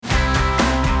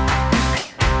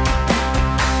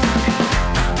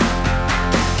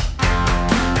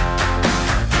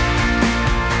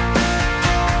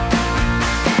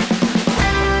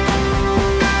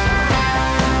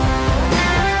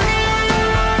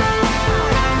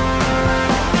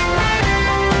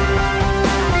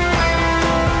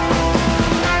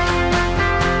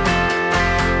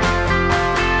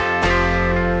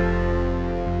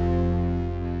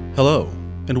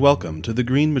and welcome to The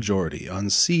Green Majority on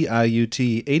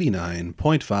CIUT 89.5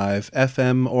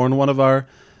 FM or on one of our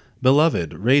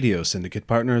beloved radio syndicate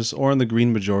partners or on the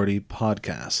Green Majority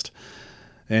podcast.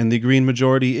 And The Green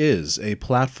Majority is a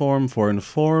platform for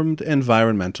informed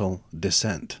environmental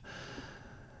dissent.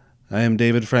 I am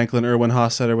David Franklin Irwin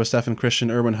Hostetter with Stefan Christian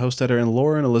Irwin Hostetter and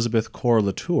Lauren Elizabeth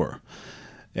Kaur-Latour.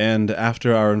 And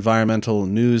after our environmental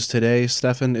news today,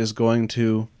 Stefan is going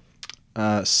to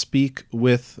speak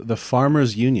with the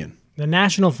Farmers Union. The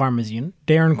National Farmers Union,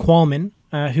 Darren Qualman,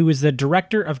 who is the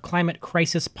Director of Climate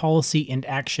Crisis Policy and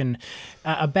Action,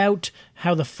 about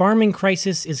how the farming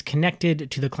crisis is connected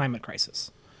to the climate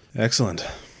crisis. Excellent.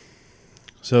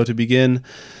 So to begin,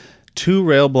 2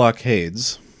 rail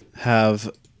blockades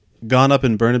have gone up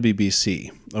in Burnaby,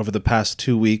 BC over the past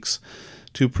 2 weeks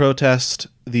to protest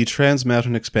the Trans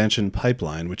Mountain Expansion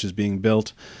Pipeline, which is being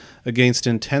built against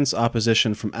intense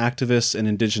opposition from activists and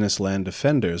Indigenous land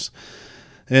defenders,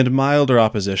 and milder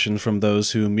opposition from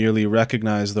those who merely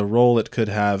recognize the role it could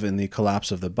have in the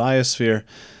collapse of the biosphere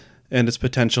and its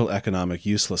potential economic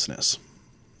uselessness.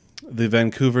 The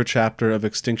Vancouver chapter of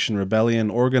Extinction Rebellion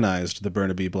organized the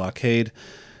Burnaby blockade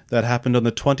that happened on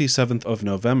the 27th of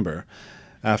November,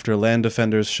 after land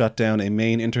defenders shut down a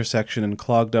main intersection and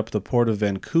clogged up the port of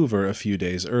Vancouver a few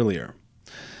days earlier.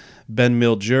 Ben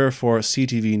Mildure for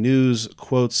CTV News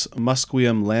quotes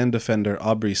Musqueam land defender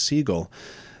Aubrey Siegel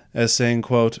as saying,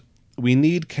 quote, "We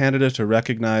need Canada to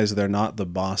recognize they're not the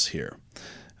boss here.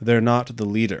 They're not the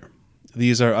leader.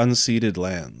 These are unceded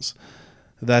lands.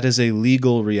 That is a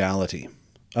legal reality.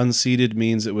 Unceded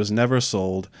means it was never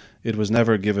sold, it was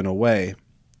never given away,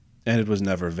 and it was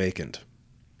never vacant."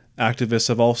 Activists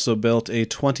have also built a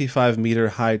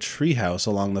 25-meter-high treehouse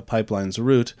along the pipeline's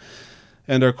route,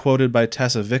 and are quoted by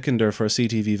Tessa Vikander for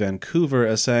CTV Vancouver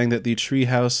as saying that the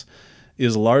treehouse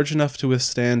is large enough to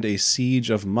withstand a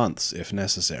siege of months if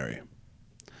necessary.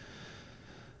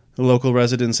 Local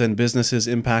residents and businesses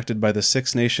impacted by the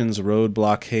Six Nations road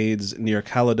blockades near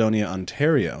Caledonia,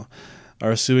 Ontario,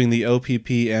 are suing the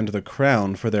OPP and the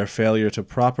Crown for their failure to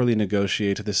properly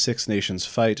negotiate the Six Nations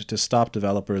fight to stop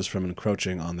developers from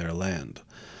encroaching on their land.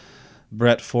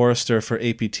 Brett Forrester for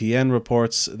APTN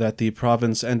reports that the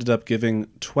province ended up giving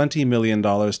 $20 million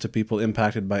to people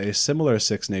impacted by a similar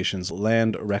Six Nations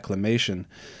land reclamation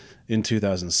in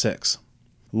 2006.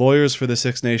 Lawyers for the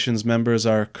Six Nations members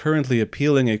are currently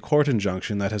appealing a court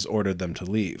injunction that has ordered them to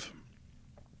leave.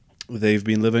 They've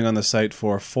been living on the site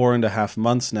for 4.5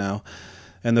 months now,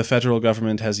 and the federal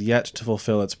government has yet to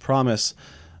fulfill its promise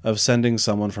of sending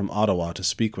someone from Ottawa to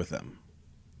speak with them.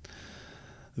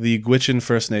 The Gwich'in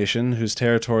First Nation, whose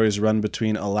territories run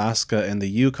between Alaska and the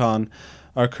Yukon,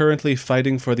 are currently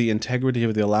fighting for the integrity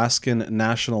of the Alaskan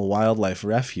National Wildlife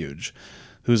Refuge,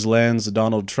 whose lands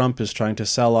Donald Trump is trying to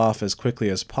sell off as quickly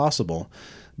as possible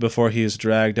before he is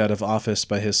dragged out of office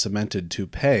by his cemented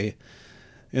toupee,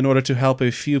 in order to help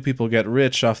a few people get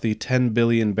rich off the 10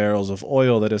 billion barrels of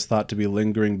oil that is thought to be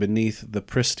lingering beneath the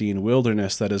pristine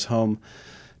wilderness that is home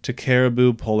to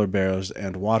caribou, polar bears,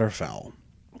 and waterfowl.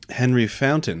 Henry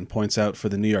Fountain points out for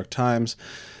the New York Times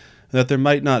that there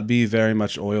might not be very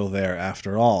much oil there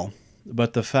after all,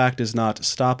 but the fact is not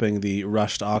stopping the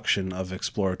rushed auction of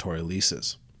exploratory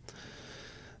leases.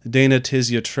 Dana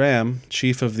Tizia Tram,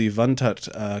 chief of the Vuntut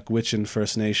Gwich'in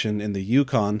First Nation in the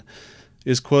Yukon,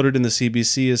 is quoted in the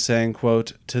CBC as saying,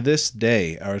 quote, "To this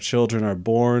day our children are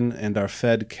born and are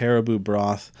fed caribou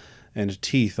broth and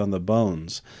teeth on the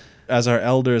bones, as our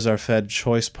elders are fed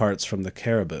choice parts from the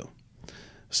caribou.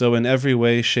 So in every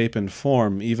way, shape, and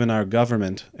form, even our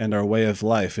government and our way of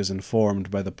life is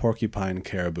informed by the porcupine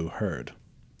caribou herd."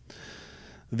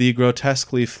 The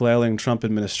grotesquely flailing Trump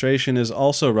administration is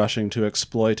also rushing to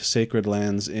exploit sacred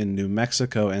lands in New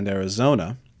Mexico and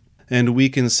Arizona, and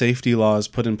weaken safety laws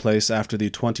put in place after the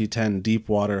 2010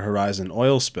 Deepwater Horizon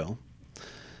oil spill,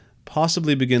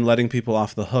 possibly begin letting people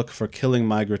off the hook for killing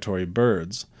migratory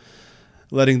birds,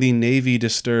 letting the Navy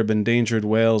disturb endangered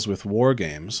whales with war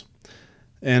games,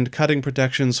 and cutting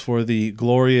protections for the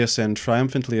glorious and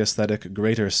triumphantly aesthetic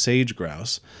greater sage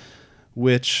grouse,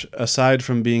 which, aside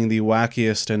from being the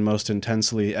wackiest and most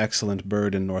intensely excellent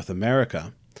bird in North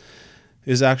America,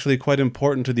 is actually quite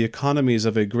important to the economies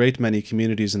of a great many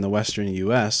communities in the western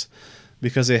U.S.,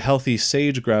 because a healthy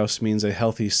sage grouse means a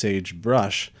healthy sage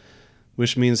brush,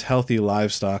 which means healthy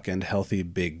livestock and healthy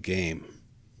big game.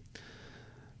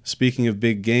 Speaking of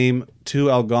big game, 2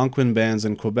 Algonquin bands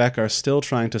in Quebec are still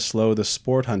trying to slow the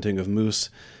sport hunting of moose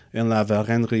in La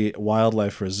Varennerie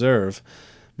Wildlife Reserve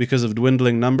because of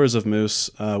dwindling numbers of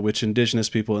moose, which Indigenous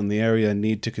people in the area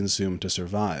need to consume to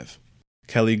survive.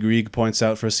 Kelly Grieg points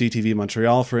out for CTV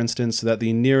Montreal, for instance, that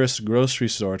the nearest grocery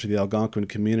store to the Algonquin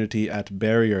community at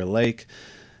Barrier Lake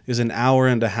is an hour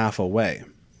and a half away,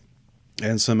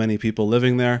 and so many people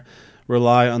living there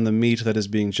rely on the meat that is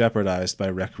being jeopardized by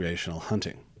recreational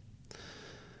hunting.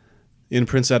 In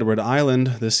Prince Edward Island,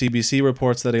 the CBC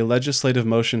reports that a legislative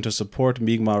motion to support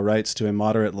Mi'kmaq rights to a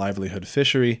moderate livelihood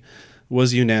fishery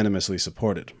was unanimously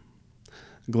supported.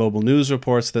 Global News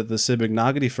reports that the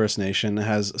Sibignaagidi First Nation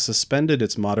has suspended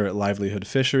its moderate livelihood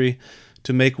fishery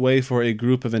to make way for a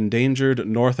group of endangered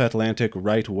North Atlantic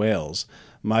right whales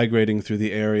migrating through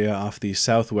the area off the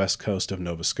southwest coast of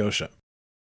Nova Scotia.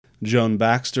 Joan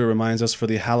Baxter reminds us for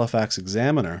the Halifax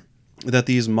Examiner that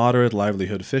these moderate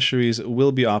livelihood fisheries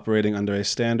will be operating under a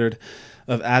standard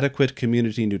of adequate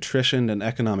community nutrition and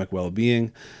economic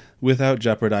well-being without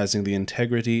jeopardizing the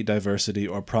integrity, diversity,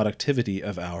 or productivity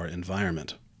of our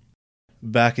environment.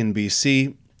 Back in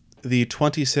BC, the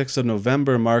 26th of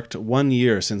November marked 1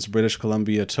 year since British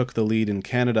Columbia took the lead in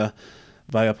Canada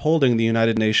by upholding the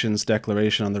United Nations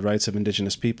Declaration on the Rights of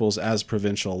Indigenous Peoples as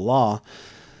provincial law.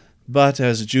 But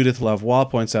as Judith Lavoie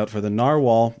points out for the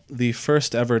Narwhal, the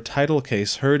first ever title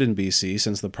case heard in BC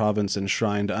since the province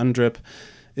enshrined UNDRIP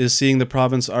is seeing the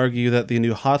province argue that the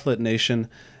Nuxaltét Nation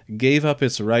gave up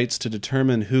its rights to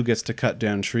determine who gets to cut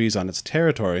down trees on its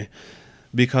territory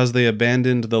because they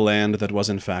abandoned the land that was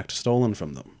in fact stolen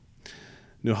from them.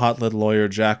 Nuxaltét lawyer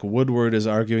Jack Woodward is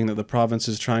arguing that the province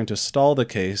is trying to stall the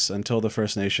case until the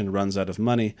First Nation runs out of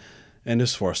money and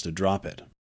is forced to drop it.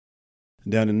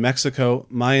 Down in Mexico,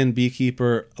 Mayan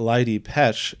beekeeper Lydie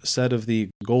Petch said of the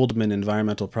Goldman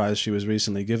Environmental Prize she was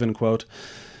recently given, quote,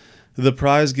 "The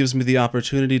prize gives me the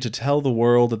opportunity to tell the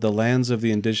world that the lands of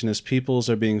the indigenous peoples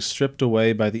are being stripped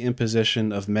away by the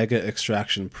imposition of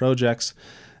mega-extraction projects,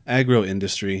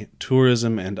 agro-industry,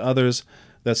 tourism, and others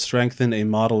that strengthen a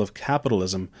model of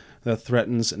capitalism that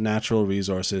threatens natural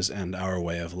resources and our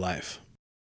way of life."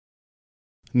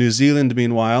 New Zealand,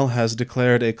 meanwhile, has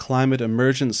declared a climate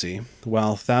emergency,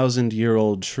 while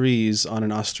 1,000-year-old trees on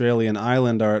an Australian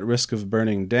island are at risk of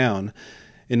burning down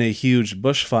in a huge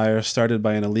bushfire started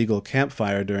by an illegal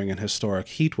campfire during an historic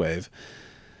heatwave,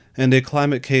 and a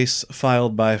climate case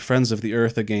filed by Friends of the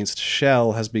Earth against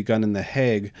Shell has begun in The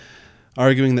Hague,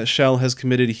 arguing that Shell has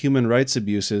committed human rights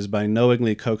abuses by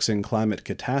knowingly coaxing climate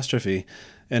catastrophe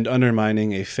and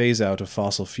undermining a phase-out of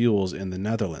fossil fuels in the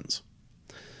Netherlands.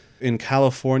 In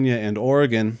California and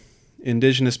Oregon,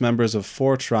 indigenous members of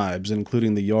 4 tribes,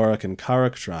 including the Yurok and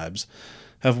Karuk tribes,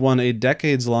 have won a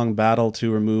decades-long battle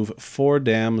to remove 4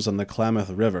 dams on the Klamath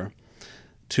River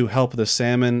to help the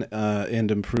salmon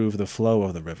and improve the flow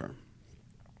of the river.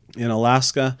 In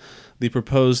Alaska, the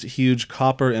proposed huge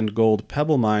copper and gold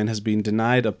pebble mine has been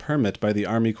denied a permit by the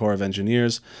Army Corps of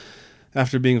Engineers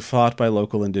after being fought by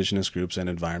local indigenous groups and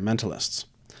environmentalists.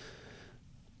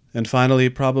 And finally,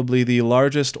 probably the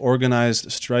largest organized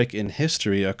strike in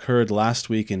history occurred last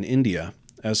week in India,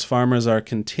 as farmers are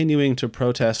continuing to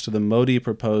protest the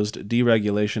Modi-proposed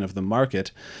deregulation of the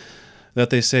market that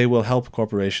they say will help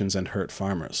corporations and hurt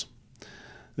farmers.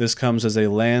 This comes as a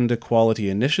Land Equality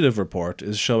Initiative report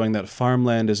is showing that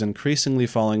farmland is increasingly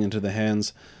falling into the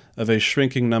hands of a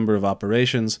shrinking number of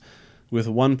operations, with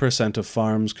 1% of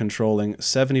farms controlling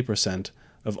 70%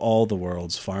 of all the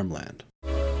world's farmland.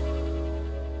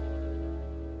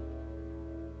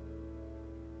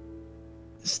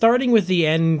 Starting with the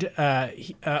end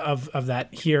of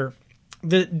that here,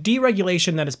 the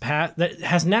deregulation that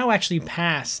has now actually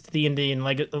passed the Indian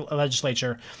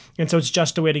legislature, and so it's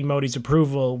just awaiting Modi's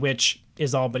approval, which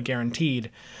is all but guaranteed,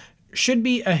 should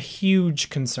be a huge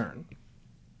concern.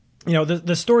 You know,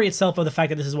 the story itself of the fact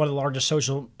that this is one of the largest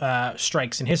social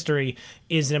strikes in history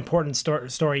is an important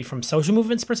story from social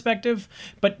movements perspective,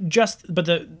 but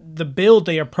the bill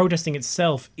they are protesting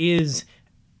itself is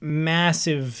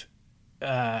massive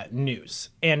news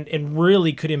and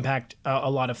really could impact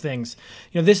a lot of things.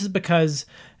 You know, this is because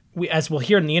as we'll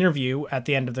hear in the interview at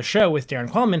the end of the show with Darren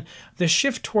Qualman, the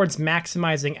shift towards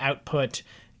maximizing output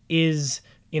is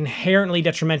inherently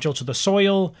detrimental to the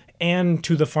soil and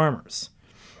to the farmers.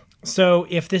 So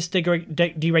if this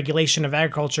deregulation of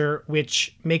agriculture,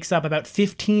 which makes up about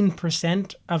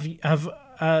 15%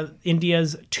 of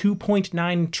India's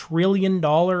 $2.9 trillion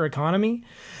economy,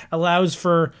 allows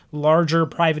for larger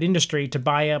private industry to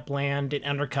buy up land and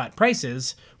undercut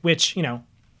prices, which, you know,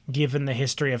 given the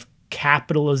history of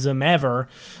capitalism ever,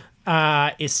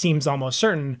 it seems almost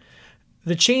certain,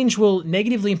 the change will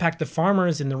negatively impact the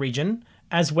farmers in the region,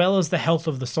 as well as the health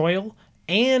of the soil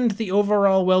and the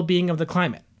overall well-being of the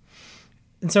climate.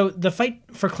 And so the fight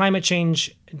for climate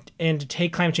change and to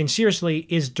take climate change seriously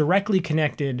is directly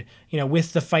connected, you know,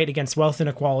 with the fight against wealth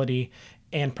inequality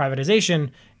and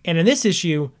privatization. And in this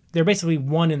issue, they're basically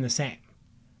one and the same.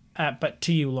 But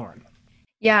to you, Lauren.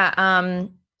 Yeah,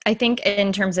 I think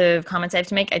in terms of comments I have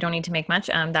to make, I don't need to make much.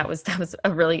 That was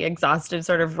a really exhaustive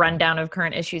sort of rundown of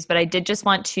current issues. But I did just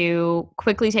want to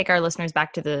quickly take our listeners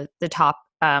back to the top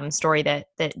story that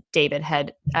David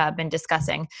had been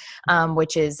discussing,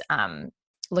 which is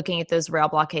looking at those rail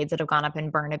blockades that have gone up in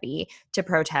Burnaby to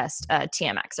protest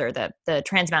TMX, or the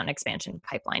Trans Mountain Expansion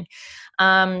Pipeline.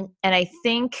 And I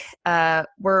think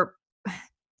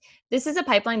this is a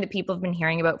pipeline that people have been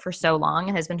hearing about for so long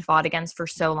and has been fought against for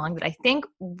so long that I think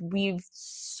we've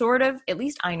sort of, at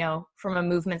least I know from a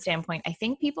movement standpoint, I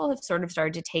think people have sort of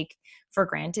started to take for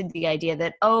granted the idea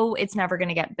that, oh, it's never going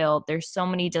to get built. There's so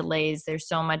many delays. There's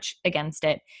so much against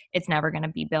it. It's never going to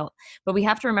be built. But we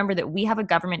have to remember that we have a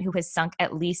government who has sunk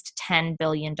at least $10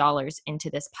 billion into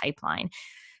this pipeline.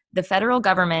 The federal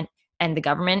government and the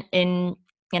government in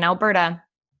Alberta,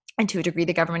 and to a degree,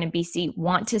 the government in BC,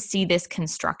 want to see this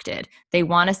constructed. They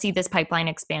want to see this pipeline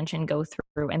expansion go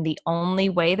through. And the only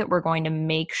way that we're going to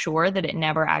make sure that it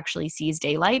never actually sees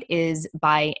daylight is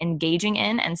by engaging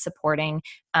in and supporting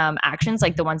actions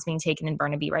like the ones being taken in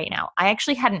Burnaby right now. I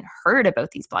actually hadn't heard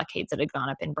about these blockades that had gone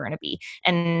up in Burnaby.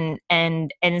 And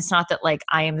it's not that like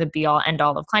I am the be all end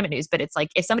all of climate news, but it's like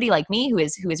if somebody like me who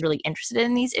is really interested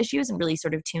in these issues and really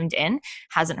sort of tuned in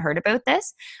hasn't heard about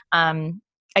this,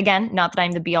 again, not that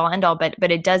I'm the be all end all, but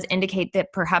it does indicate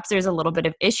that perhaps there's a little bit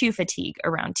of issue fatigue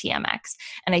around TMX.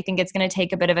 And I think it's going to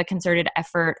take a bit of a concerted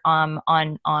effort on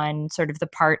sort of the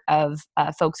part of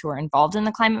folks who are involved in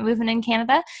the climate movement in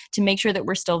Canada to make sure that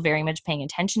we're still very much paying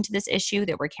attention to this issue,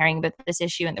 that we're caring about this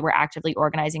issue, and that we're actively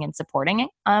organizing and supporting it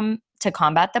to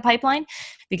combat the pipeline.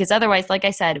 Because otherwise, like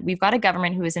I said, we've got a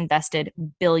government who has invested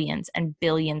billions and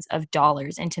billions of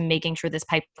dollars into making sure this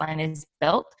pipeline is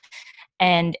built.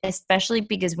 And especially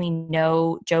because we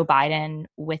know Joe Biden,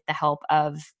 with the help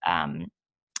of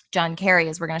John Kerry,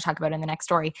 as we're going to talk about in the next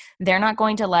story, they're not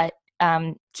going to let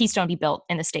Keystone be built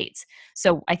in the States.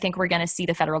 So I think we're going to see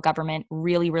the federal government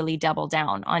really, really double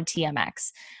down on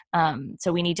TMX.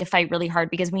 So we need to fight really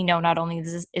hard, because we know not only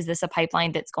is this a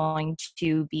pipeline that's going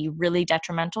to be really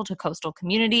detrimental to coastal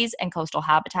communities and coastal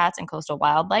habitats and coastal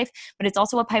wildlife, but it's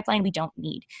also a pipeline we don't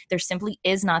need. There simply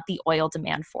is not the oil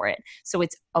demand for it. So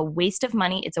it's a waste of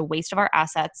money. It's a waste of our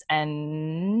assets.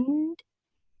 And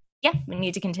yeah, we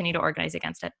need to continue to organize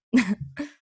against it.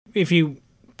 If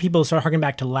people start harking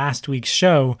back to last week's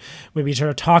show, where we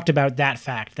sort of talked about that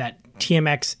fact that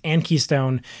TMX and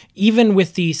Keystone, even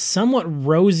with the somewhat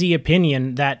rosy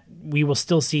opinion that we will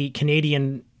still see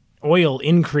Canadian oil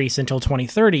increase until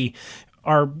 2030,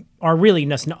 are really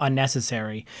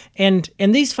unnecessary. And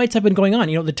these fights have been going on.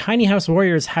 You know, the Tiny House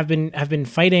Warriors have been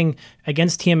fighting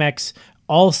against TMX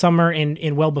all summer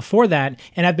and well before that,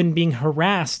 and have been being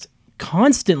harassed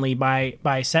constantly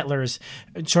by settlers,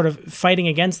 sort of fighting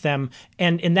against them,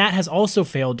 and that has also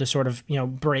failed to sort of, you know,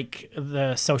 break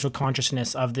the social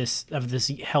consciousness of this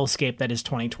hellscape that is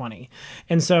 2020.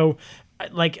 And so,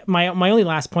 like, my only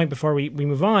last point before we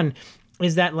move on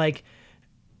is that, like,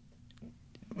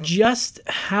 just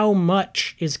how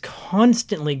much is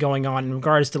constantly going on in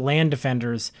regards to land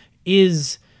defenders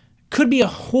could be a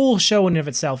whole show in and of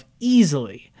itself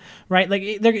easily. Right, like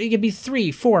it could be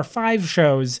 3, 4, 5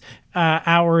 shows,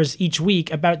 hours each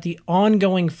week about the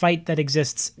ongoing fight that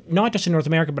exists not just in North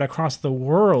America but across the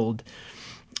world.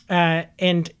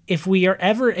 And if we are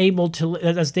ever able to,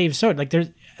 as Dave showed, like there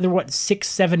were 6,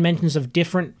 7 mentions of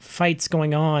different fights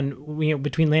going on, you know,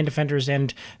 between land defenders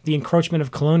and the encroachment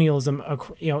of colonialism,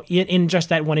 you know, in just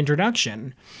that one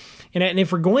introduction. And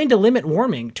if we're going to limit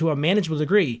warming to a manageable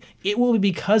degree, it will be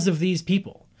because of these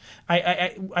people.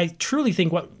 I truly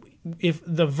think if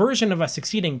the version of us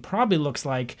succeeding probably looks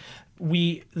like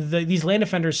these land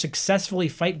defenders successfully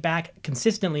fight back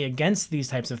consistently against these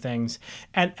types of things,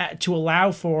 and to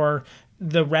allow for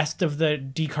the rest of the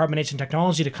decarbonation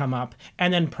technology to come up,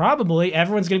 and then probably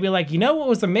everyone's going to be like, you know what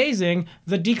was amazing?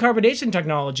 The decarbonation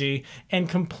technology, and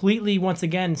completely once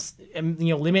again, you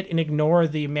know, limit and ignore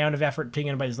the amount of effort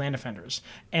taken by these land defenders.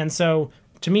 And so,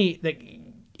 to me,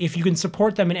 if you can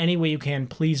support them in any way you can,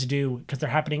 please do, because they're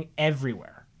happening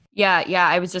everywhere. Yeah.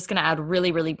 I was just going to add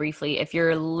really, really briefly, if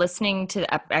you're listening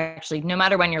to, actually, no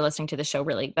matter when you're listening to the show,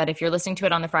 really, but if you're listening to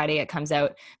it on the Friday it comes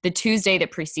out, the Tuesday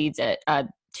that precedes it,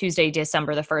 Tuesday,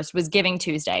 December the 1st, was Giving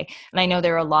Tuesday. And I know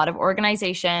there are a lot of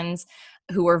organizations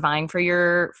who are vying for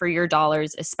your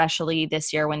dollars, especially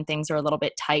this year when things are a little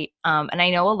bit tight. And I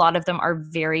know a lot of them are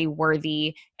very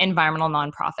worthy environmental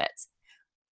nonprofits.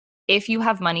 If you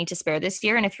have money to spare this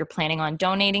year, and if you're planning on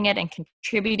donating it and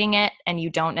contributing it, and you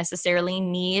don't necessarily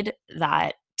need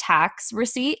that tax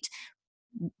receipt,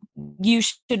 you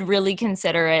should really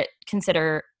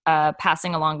consider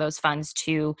passing along those funds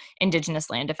to Indigenous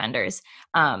land defenders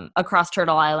across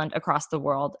Turtle Island, across the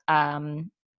world.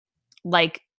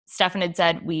 Like Stefan had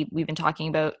said, we've been talking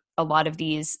about a lot of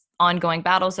these ongoing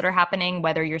battles that are happening,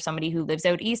 whether you're somebody who lives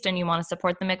out east and you want to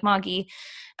support the Mi'kma'ki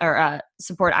or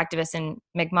support activists in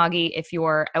Mi'kma'ki, if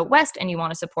you're out west and you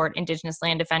want to support Indigenous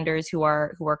land defenders who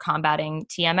are combating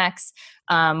TMX,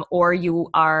 or you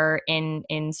are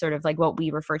in sort of like what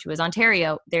we refer to as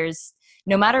Ontario,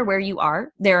 no matter where you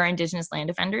are, there are Indigenous land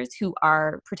defenders who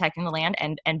are protecting the land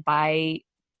and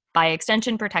by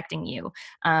extension protecting you,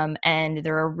 and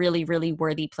they're a really, really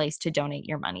worthy place to donate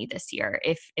your money this year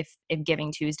if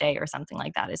Giving Tuesday or something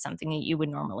like that is something that you would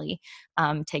normally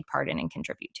take part in and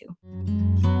contribute to.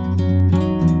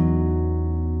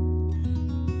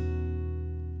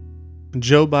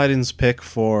 Joe Biden's pick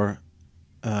for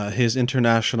his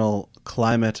international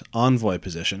climate envoy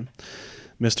position,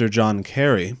 Mr. John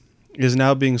Kerry, is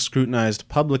now being scrutinized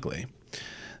publicly,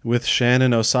 with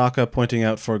Shannon Osaka pointing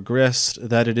out for Grist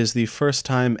that it is the first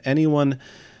time anyone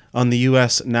on the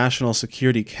U.S. National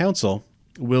Security Council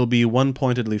will be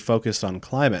one-pointedly focused on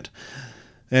climate,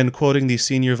 and quoting the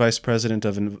senior vice president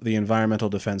of the Environmental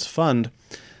Defense Fund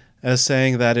as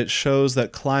saying that it shows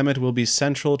that climate will be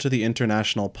central to the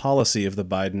international policy of the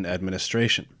Biden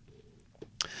administration.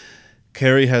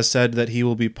 Kerry has said that he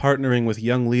will be partnering with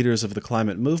young leaders of the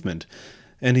climate movement,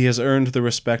 and he has earned the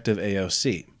respect of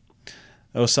AOC.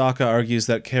 Osaka argues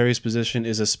that Kerry's position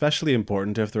is especially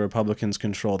important if the Republicans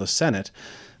control the Senate,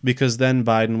 because then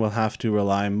Biden will have to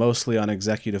rely mostly on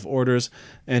executive orders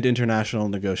and international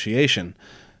negotiation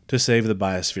to save the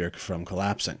biosphere from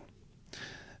collapsing.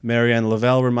 Marianne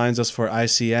Lavelle reminds us for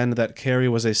ICN that Kerry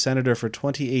was a senator for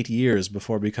 28 years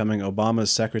before becoming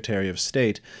Obama's Secretary of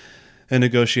State and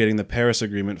negotiating the Paris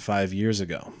Agreement 5 years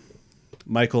ago.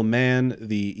 Michael Mann,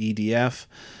 the EDF,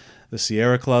 the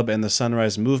Sierra Club, and the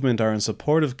Sunrise Movement are in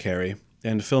support of Kerry,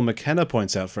 and Phil McKenna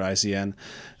points out for ICN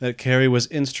that Kerry was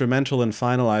instrumental in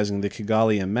finalizing the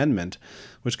Kigali Amendment,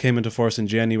 which came into force in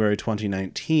January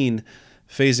 2019,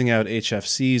 phasing out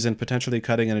HFCs and potentially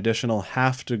cutting an additional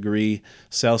 0.5 degree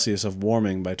Celsius of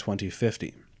warming by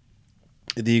 2050.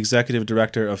 The executive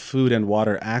director of Food and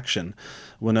Water Action,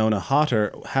 Winona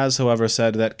Hotter, has, however,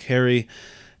 said that Kerry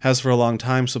has for a long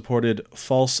time supported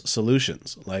false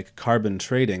solutions, like carbon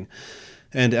trading,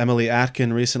 and Emily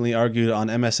Atkin recently argued on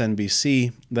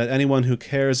MSNBC that anyone who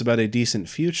cares about a decent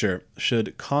future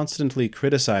should constantly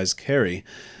criticize Kerry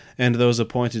and those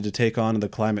appointed to take on the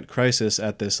climate crisis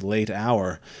at this late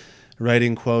hour,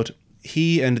 writing, quote,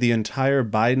 "He and the entire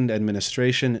Biden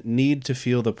administration need to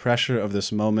feel the pressure of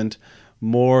this moment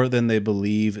more than they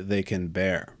believe they can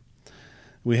bear.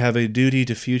 We have a duty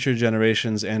to future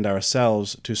generations and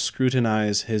ourselves to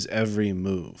scrutinize his every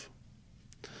move."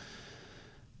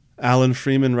 Alan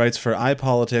Freeman writes for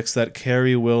iPolitics that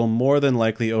Kerry will more than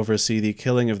likely oversee the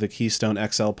killing of the Keystone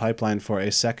XL pipeline for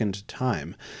a second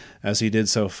time, as he did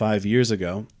so 5 years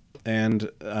ago, and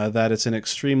that it's an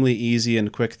extremely easy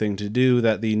and quick thing to do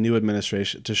that the new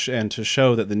administration to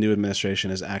show that the new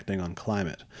administration is acting on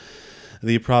climate.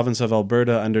 The province of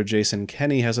Alberta under Jason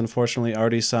Kenney has unfortunately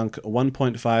already sunk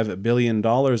 $1.5 billion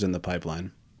in the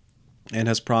pipeline and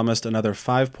has promised another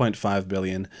 $5.5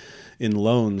 billion in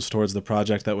loans towards the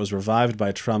project that was revived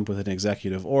by Trump with an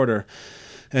executive order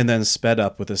and then sped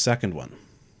up with a second one.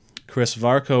 Chris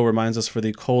Varco reminds us for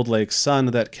the Cold Lake Sun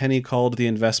that Kenney called the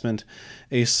investment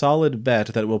a solid bet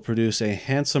that will produce a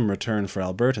handsome return for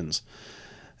Albertans,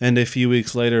 and a few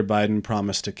weeks later Biden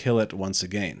promised to kill it once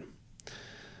again.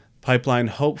 Pipeline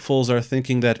hopefuls are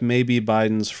thinking that maybe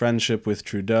Biden's friendship with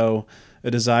Trudeau, a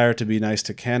desire to be nice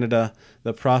to Canada,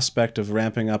 the prospect of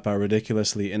ramping up our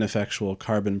ridiculously ineffectual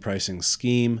carbon pricing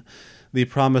scheme, the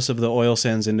promise of the oil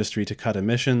sands industry to cut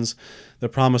emissions, the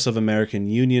promise of American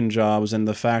union jobs, and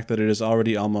the fact that it is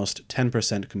already almost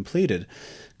 10% completed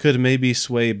could maybe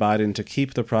sway Biden to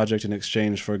keep the project in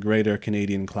exchange for greater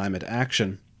Canadian climate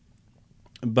action.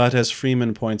 But as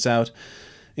Freeman points out,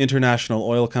 international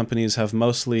oil companies have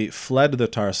mostly fled the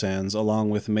tar sands along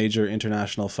with major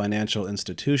international financial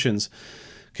institutions.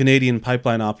 Canadian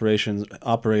pipeline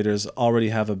operators already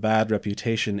have a bad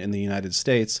reputation in the United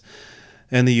States,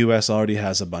 and the U.S. already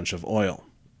has a bunch of oil.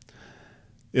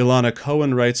 Ilana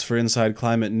Cohen writes for Inside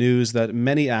Climate News that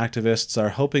many activists are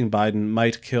hoping Biden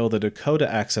might kill the Dakota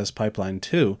Access Pipeline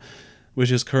too,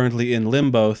 which is currently in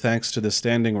limbo thanks to the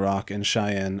Standing Rock and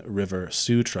Cheyenne River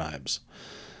Sioux tribes.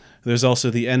 There's also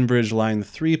the Enbridge Line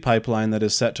 3 pipeline that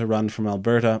is set to run from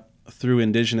Alberta through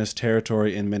Indigenous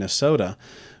territory in Minnesota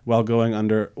while going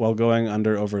under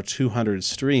over 200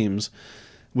 streams,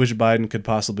 which Biden could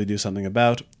possibly do something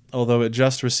about, although it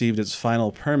just received its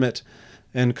final permit,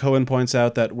 and Cohen points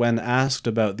out that when asked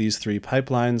about these 3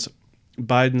 pipelines,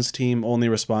 Biden's team only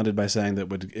responded by saying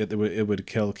that it would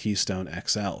kill Keystone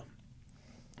XL.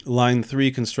 Line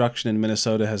 3 construction in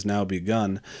Minnesota has now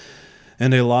begun,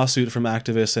 and a lawsuit from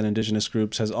activists and indigenous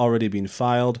groups has already been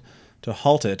filed to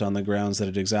halt it on the grounds that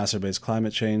it exacerbates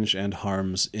climate change and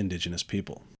harms indigenous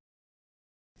people.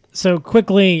 So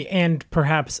quickly, and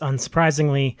perhaps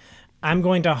unsurprisingly, I'm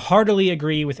going to heartily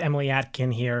agree with Emily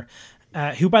Atkin here,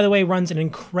 who, by the way, runs an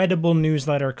incredible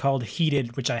newsletter called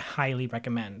Heated, which I highly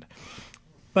recommend.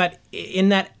 But in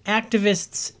that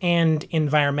activists and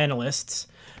environmentalists,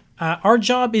 our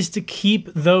job is to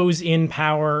keep those in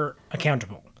power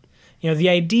accountable. The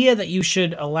idea that you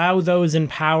should allow those in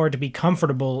power to be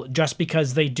comfortable just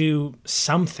because they do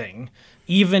something,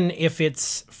 even if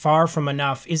it's far from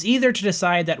enough, is either to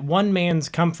decide that one man's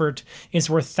comfort is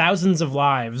worth thousands of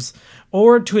lives,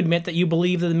 or to admit that you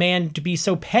believe the man to be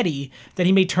so petty that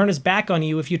he may turn his back on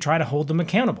you if you try to hold him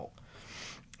accountable.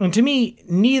 And to me,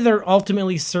 neither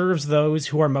ultimately serves those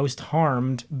who are most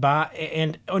harmed,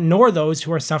 nor those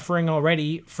who are suffering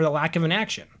already for the lack of an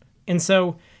action. And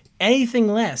so anything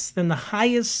less than the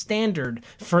highest standard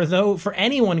for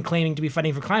anyone claiming to be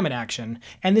fighting for climate action,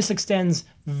 and this extends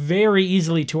very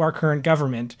easily to our current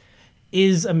government,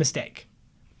 is a mistake.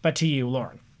 But to you,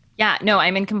 Lauren. Yeah, no,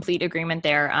 I'm in complete agreement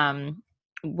there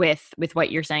with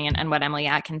what you're saying and what Emily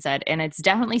Atkins said. And it's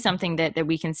definitely something that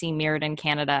we can see mirrored in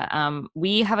Canada.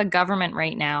 We have a government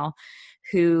right now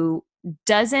who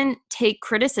doesn't take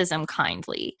criticism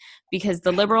kindly, because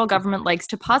the Liberal government likes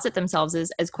to posit themselves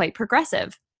as quite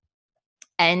progressive.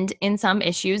 And in some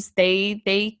issues,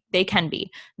 they can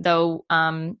be. Though,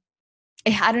 I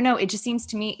don't know, it just seems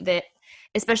to me that,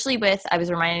 especially I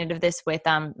was reminded of this with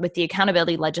the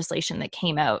accountability legislation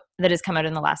that has come out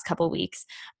in the last couple of weeks.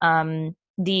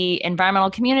 The environmental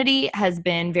community has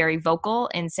been very vocal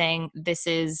in saying this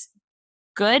is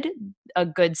a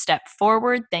good step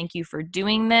forward. Thank you for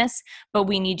doing this, but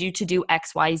we need you to do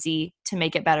X, Y, Z to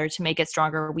make it better, to make it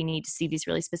stronger. We need to see these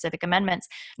really specific amendments.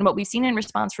 And what we've seen in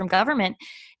response from government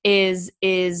is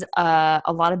a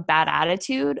lot of bad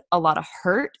attitude, a lot of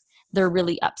hurt. They're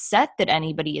really upset that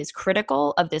anybody is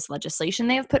critical of this legislation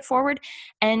they have put forward.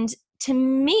 And to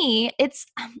me,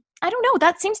 I don't know,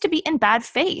 that seems to be in bad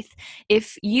faith.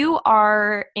 If you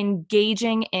are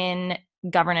engaging in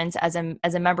governance as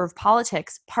a member of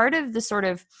politics, part of the sort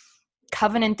of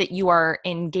covenant that you are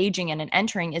engaging in and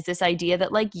entering is this idea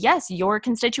that, like, yes, your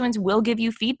constituents will give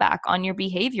you feedback on your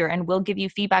behavior and will give you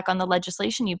feedback on the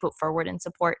legislation you put forward in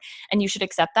support. And you should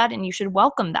accept that and you should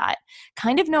welcome that,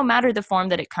 kind of no matter the form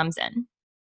that it comes in.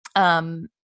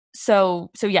 So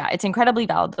yeah, it's incredibly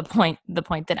valid, the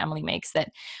point that Emily makes,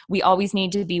 that we always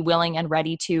need to be willing and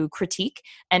ready to critique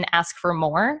and ask for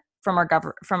more from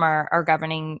our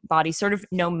governing body, sort of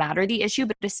no matter the issue,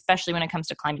 but especially when it comes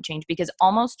to climate change, because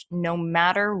almost no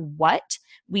matter what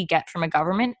we get from a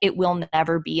government, it will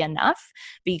never be enough.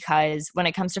 Because when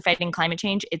it comes to fighting climate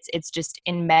change, it's just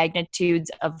in magnitudes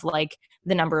of like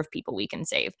the number of people we can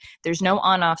save. There's no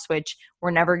on-off switch.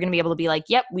 We're never going to be able to be like,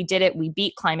 yep, we did it. We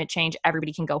beat climate change.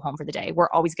 Everybody can go home for the day.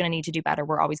 We're always going to need to do better.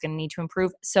 We're always going to need to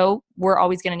improve. So we're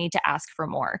always going to need to ask for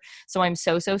more. So I'm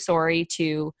so sorry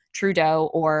to Trudeau,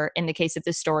 or in the case of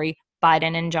this story,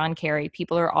 Biden and John Kerry.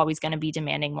 People are always going to be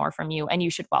demanding more from you, and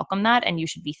you should welcome that, and you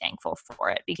should be thankful for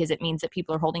it, because it means that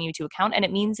people are holding you to account, and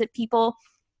it means that people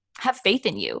have faith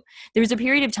in you. There was a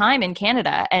period of time in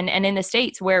Canada and in the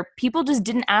States where people just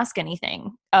didn't ask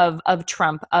anything of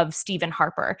Trump, of Stephen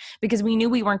Harper, because we knew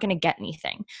we weren't going to get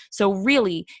anything. So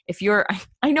really,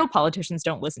 I know politicians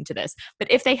don't listen to this, but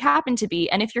if they happen to be,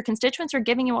 and if your constituents are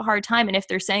giving you a hard time, and if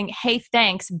they're saying, hey,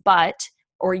 thanks, but,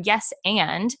 or yes,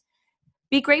 and,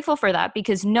 be grateful for that,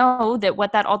 because know that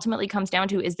what that ultimately comes down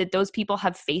to is that those people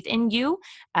have faith in you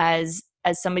as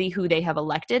somebody who they have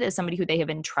elected, as somebody who they have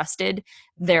entrusted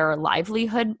their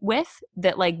livelihood with,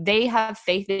 that like they have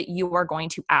faith that you are going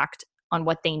to act on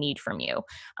what they need from you.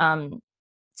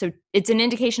 So it's an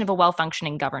indication of a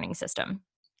well-functioning governing system,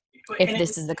 if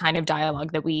this is the kind of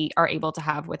dialogue that we are able to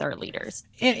have with our leaders.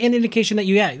 An indication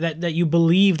that that you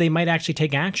believe they might actually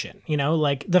take action.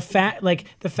 Like the fact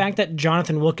that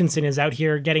Jonathan Wilkinson is out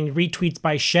here getting retweets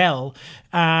by Shell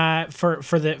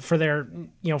for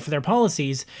their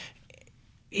policies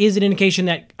is an indication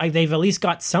that they've at least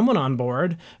got someone on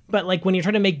board. But like when you're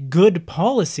trying to make good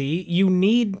policy, you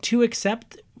need to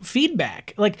accept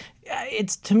feedback. Like I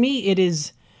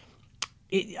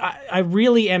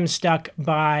really am stuck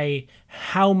by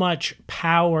how much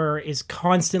power is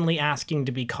constantly asking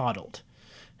to be coddled.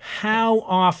 how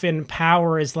often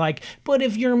power is like, but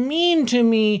if you're mean to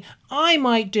me, I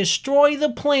might destroy the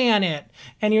planet.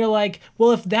 And you're like,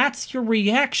 well, if that's your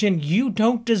reaction, you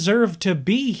don't deserve to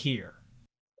be here.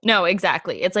 No,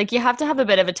 exactly. It's like you have to have a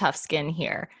bit of a tough skin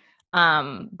here.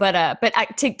 To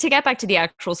get back to the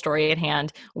actual story at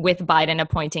hand with Biden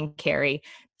appointing Kerry,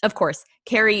 of course,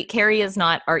 Kerry is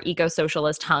not our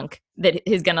eco-socialist hunk that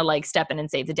is going to like step in and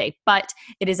save the day, but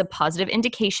it is a positive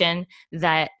indication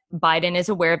that Biden is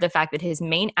aware of the fact that his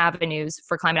main avenues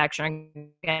for climate action are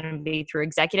going to be through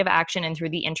executive action and through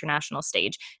the international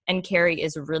stage. And Kerry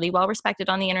is really well respected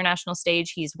on the international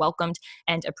stage. He's welcomed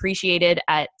and appreciated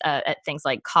at things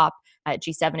like COP, at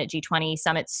G7, at G20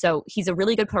 summits. So he's a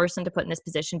really good person to put in this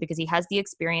position because he has the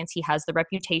experience, he has the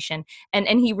reputation, and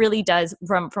he really does,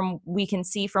 from we can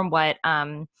see from what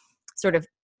sort of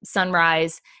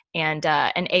Sunrise and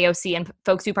AOC and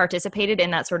folks who participated in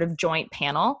that sort of joint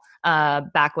panel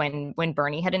back when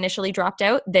Bernie had initially dropped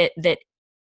out, that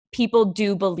people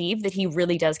do believe that he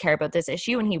really does care about this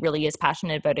issue and he really is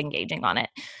passionate about engaging on it.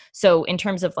 So in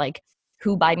terms of like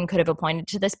who Biden could have appointed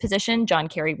to this position, John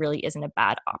Kerry really isn't a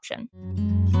bad option.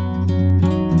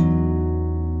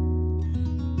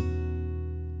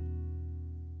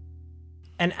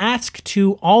 And ask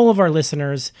to all of our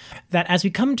listeners that as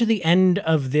we come to the end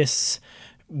of this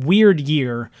weird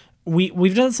year,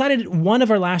 we've decided one of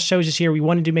our last shows this year, we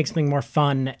wanted to make something more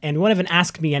fun, and we want to have an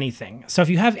Ask Me Anything. So if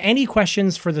you have any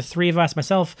questions for the three of us,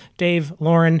 myself, Dave,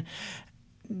 Lauren,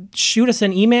 shoot us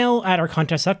an email at our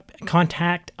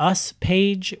contact us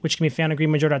page, which can be found at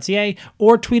greenmajority.ca,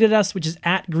 or tweet at us, which is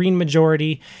at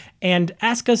greenmajority, and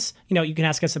ask us, you can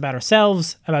ask us about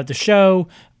ourselves, about the show,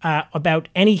 about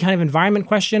any kind of environment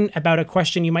question, about a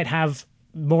question you might have,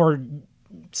 more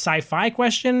sci-fi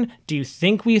question. Do you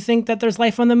think we think that there's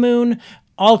life on the moon?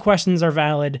 All questions are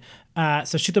valid.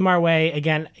 So shoot them our way.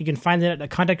 Again, you can find it at the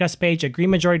contact us page at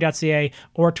greenmajority.ca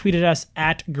or tweet at us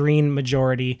at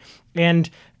greenmajority. And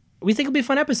we think it'll be a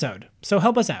fun episode. So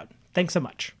help us out. Thanks so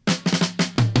much.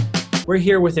 We're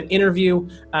here with an interview,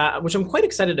 which I'm quite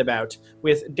excited about,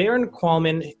 with Darren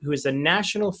Qualman, who is the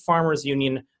National Farmers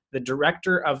Union, the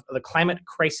Director of the Climate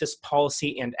Crisis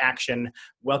Policy and Action.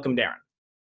 Welcome, Darren.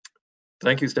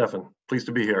 Thank you, Stefan. Pleased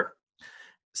to be here.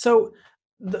 So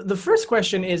the first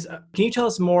question is, can you tell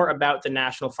us more about the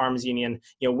National Farmers Union,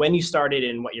 when you started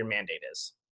and what your mandate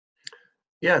is?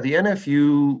 Yeah, the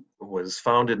NFU was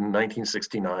founded in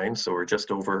 1969, so we're just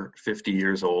over 50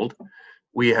 years old.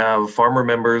 We have farmer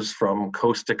members from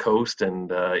coast to coast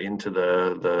and into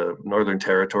the Northern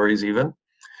Territories even.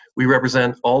 We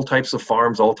represent all types of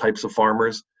farms, all types of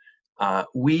farmers.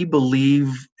 We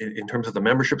believe, in terms of the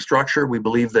membership structure, we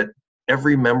believe that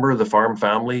every member of the farm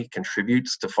family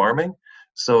contributes to farming.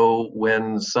 So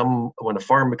when a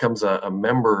farm becomes a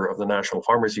member of the National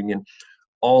Farmers Union,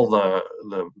 all the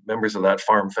members of that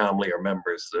farm family are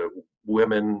members, the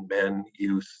women, men,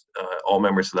 youth, all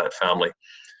members of that family.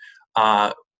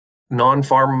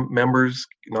 Non-farmers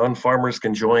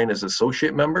can join as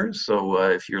associate members. So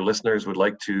if your listeners would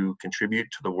like to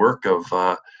contribute to the work of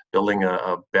building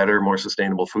a better, more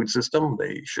sustainable food system,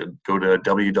 they should go to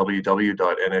www.nfu.ca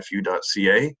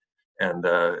and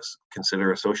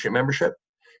consider associate membership.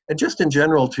 And just in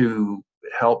general, to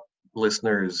help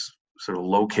listeners sort of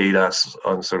locate us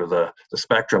on sort of the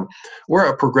spectrum, we're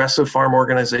a progressive farm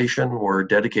organization. We're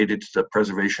dedicated to the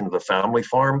preservation of the family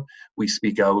farm. We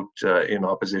speak out in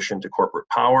opposition to corporate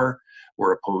power.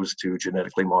 We're opposed to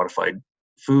genetically modified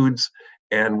foods.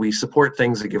 And we support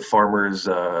things that give farmers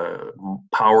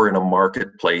power in a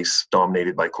marketplace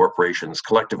dominated by corporations,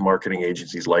 collective marketing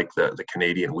agencies like the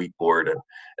Canadian Wheat Board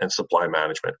and Supply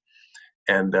Management.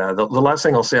 And the last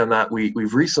thing I'll say on that,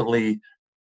 we've recently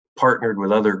partnered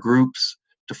with other groups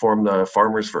to form the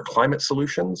Farmers for Climate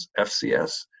Solutions,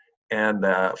 FCS. And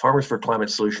Farmers for Climate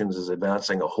Solutions is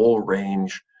advancing a whole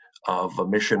range of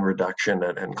emission reduction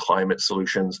and climate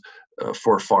solutions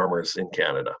for farmers in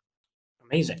Canada.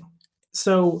 Amazing.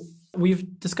 So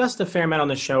we've discussed a fair amount on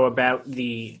the show about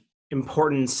the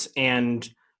importance and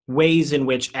ways in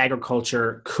which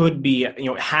agriculture could be,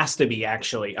 has to be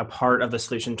actually a part of the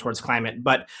solution towards climate,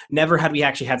 but never had we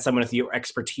actually had someone with your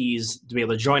expertise to be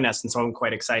able to join us. And so I'm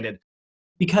quite excited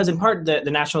because in part, the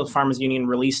National Farmers Union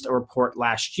released a report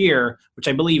last year, which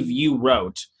I believe you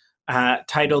wrote,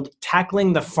 titled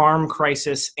Tackling the Farm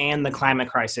Crisis and the Climate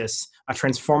Crisis, a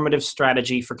Transformative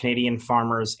Strategy for Canadian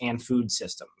Farmers and Food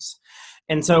Systems.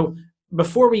 And so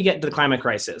before we get to the climate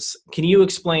crisis, can you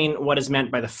explain what is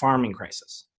meant by the farming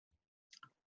crisis?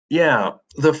 Yeah,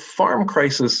 the farm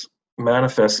crisis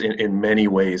manifests in many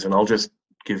ways, and I'll just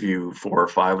give you 4 or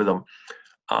 5 of them.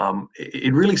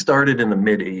 It really started in the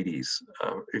mid 80s.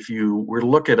 If you were to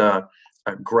look at a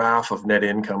graph of net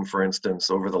income, for instance,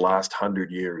 over the last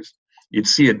 100 years, you'd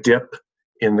see a dip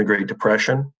in the Great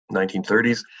Depression,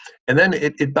 1930s, and then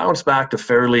it bounced back to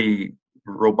fairly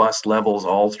robust levels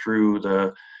all through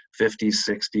the 50s,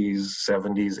 60s,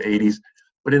 70s, 80s.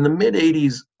 But in the mid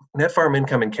 80s, net farm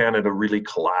income in Canada really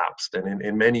collapsed, and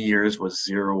in many years was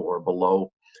zero or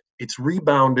below. It's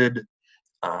rebounded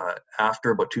after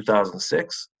about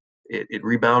 2006. It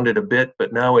rebounded a bit,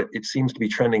 but now it seems to be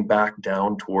trending back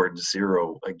down towards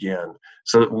zero again.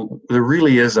 So there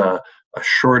really is a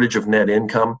shortage of net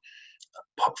income.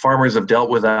 Farmers have dealt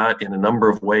with that in a number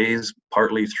of ways,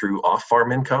 partly through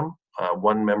off-farm income.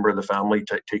 One member of the family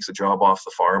takes a job off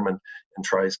the farm and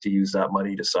tries to use that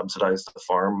money to subsidize the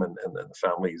farm and the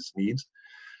family's needs.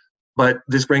 But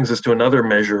this brings us to another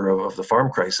measure of the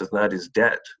farm crisis, and that is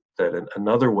debt. That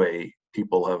another way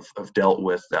people have dealt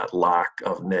with that lack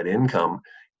of net income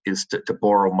is to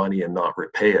borrow money and not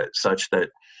repay it, such that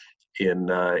in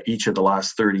each of the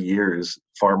last 30 years,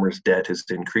 farmers' debt has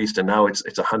increased, and now it's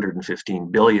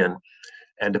 115 billion.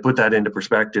 And to put that into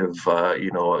perspective,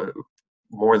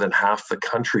 more than half the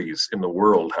countries in the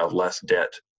world have less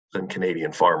debt than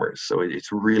Canadian farmers. So it's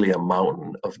really a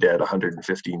mountain of debt,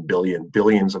 115 billion,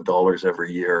 billions of dollars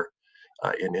every year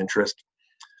in interest.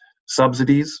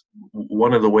 Subsidies,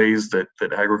 one of the ways that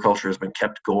agriculture has been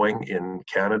kept going in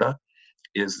Canada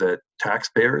is that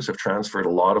taxpayers have transferred a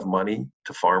lot of money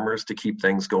to farmers to keep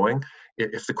things going.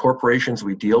 If the corporations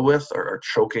we deal with are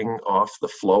choking off the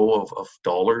flow of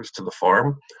dollars to the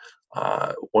farm,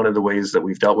 one of the ways that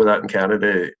we've dealt with that in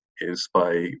Canada is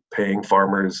by paying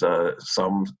farmers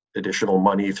some additional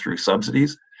money through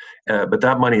subsidies. But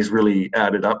that money is really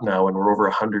added up now, and we're over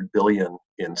 100 billion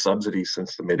in subsidies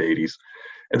since the mid 80s.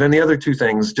 And then the other two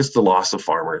things, just the loss of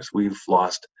farmers. We've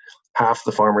lost half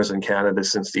the farmers in Canada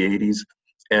since the 80s.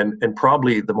 And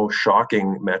probably the most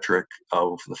shocking metric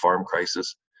of the farm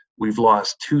crisis, we've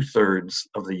lost 2/3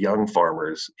 of the young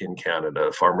farmers in Canada,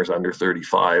 farmers under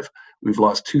 35. We've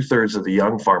lost 2/3 of the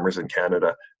young farmers in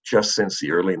Canada just since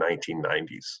the early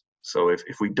 1990s. So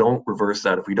if we don't reverse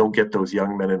that, if we don't get those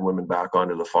young men and women back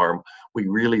onto the farm, we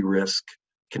really risk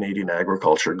Canadian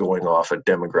agriculture going off a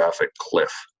demographic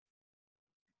cliff.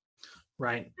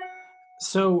 Right.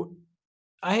 So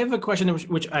I have a question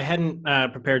which I hadn't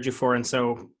prepared you for, and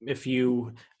so if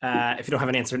you don't have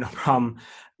an answer, no problem.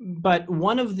 But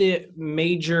one of the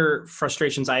major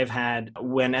frustrations I've had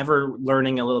whenever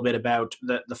learning a little bit about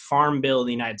the Farm Bill in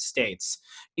the United States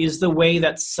is the way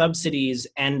that subsidies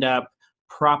end up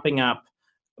propping up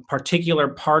particular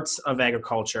parts of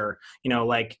agriculture,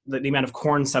 like the amount of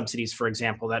corn subsidies, for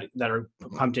example, that are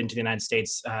pumped into the United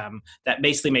States, that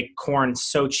basically make corn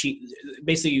so cheap.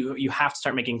 Basically, you have to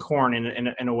start making corn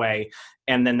in a way,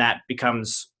 and then that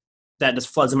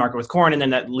just floods the market with corn, and then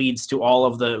that leads to all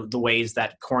of the ways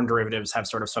that corn derivatives have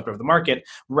sort of swept over the market,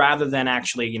 rather than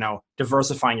actually,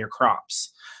 diversifying your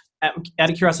crops. Out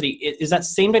of curiosity, is that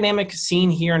same dynamic seen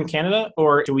here in Canada,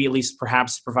 or do we at least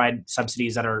perhaps provide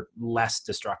subsidies that are less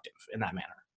destructive in that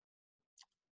manner?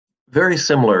 Very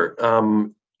similar.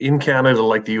 In Canada,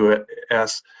 like the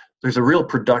US, there's a real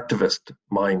productivist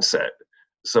mindset.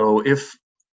 So if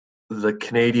the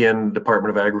Canadian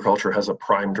Department of Agriculture has a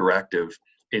prime directive,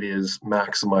 it is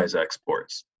maximize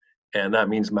exports. And that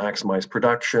means maximize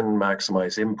production,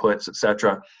 maximize inputs,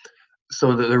 etc.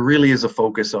 So there really is a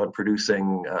focus on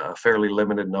producing a fairly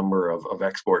limited number of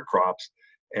export crops,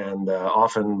 and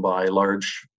often by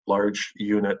large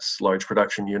units, large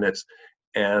production units.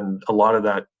 And a lot of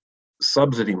that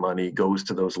subsidy money goes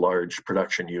to those large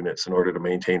production units in order to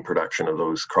maintain production of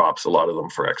those crops, a lot of them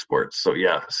for exports. So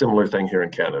yeah, similar thing here in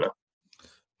Canada.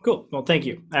 Cool. Well, thank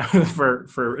you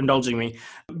for indulging me.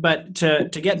 But to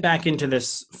get back into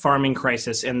this farming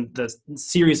crisis and the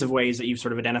series of ways that you've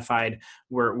sort of identified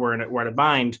we're at a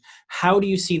bind, how do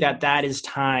you see that is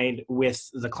tied with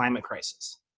the climate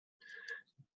crisis?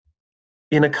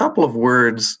 In a couple of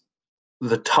words,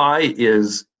 the tie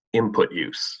is input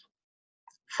use,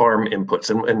 farm inputs.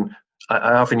 And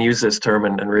I often use this term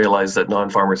and realize that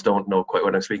non-farmers don't know quite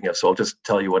what I'm speaking of. So I'll just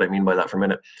tell you what I mean by that for a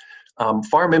minute.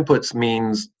 Farm inputs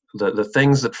means the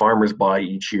things that farmers buy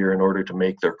each year in order to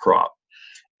make their crop.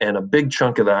 And a big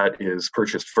chunk of that is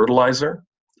purchased fertilizer,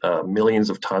 millions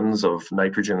of tons of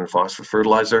nitrogen and phosphorus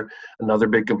fertilizer. Another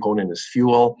big component is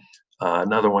fuel.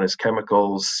 Another one is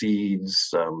chemicals,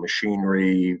 seeds,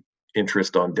 machinery,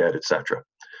 interest on debt, etc.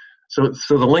 So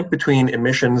the link between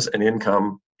emissions and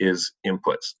income is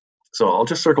inputs. So I'll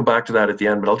just circle back to that at the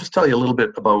end, but I'll just tell you a little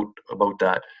bit about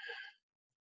that.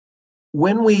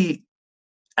 When we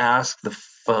ask the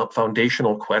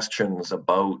foundational questions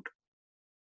about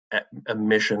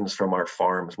emissions from our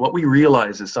farms, what we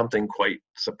realize is something quite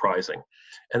surprising.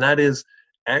 And that is,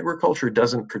 agriculture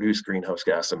doesn't produce greenhouse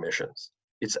gas emissions.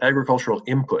 It's agricultural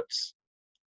inputs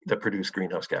that produce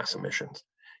greenhouse gas emissions.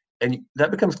 And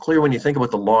that becomes clear when you think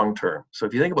about the long term. So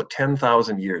if you think about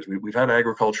 10,000 years, we've had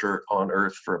agriculture on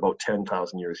Earth for about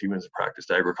 10,000 years. Humans have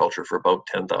practiced agriculture for about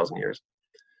 10,000 years.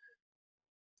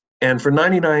 And for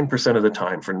 99% of the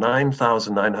time, for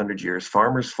 9,900 years,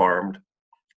 farmers farmed,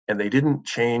 and they didn't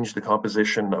change the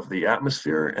composition of the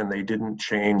atmosphere, and they didn't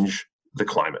change the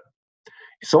climate.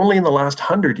 It's only in the last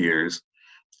 100 years,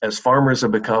 as farmers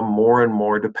have become more and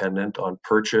more dependent on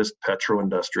purchased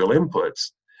petro-industrial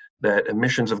inputs, that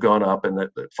emissions have gone up, and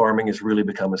that farming has really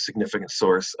become a significant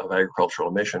source of agricultural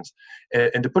emissions.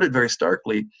 And to put it very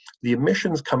starkly, the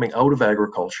emissions coming out of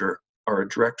agriculture are a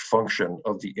direct function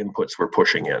of the inputs we're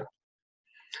pushing in.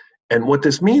 And what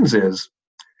this means is,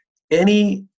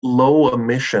 any low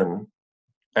emission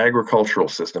agricultural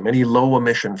system, any low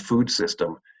emission food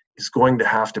system is going to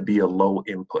have to be a low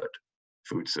input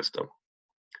food system.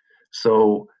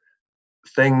 So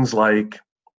things like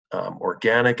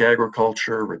organic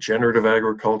agriculture, regenerative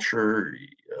agriculture,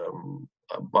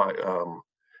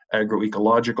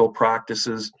 agroecological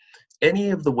practices,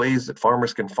 any of the ways that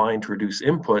farmers can find to reduce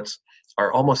inputs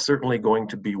are almost certainly going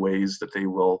to be ways that they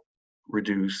will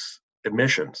reduce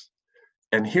emissions.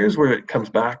 And here's where it comes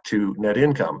back to net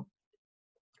income.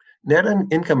 Net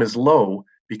income is low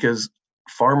because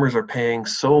farmers are paying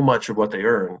so much of what they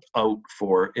earn out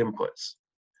for inputs.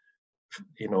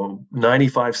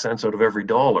 95 cents out of every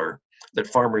dollar that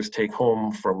farmers take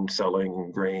home from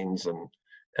selling grains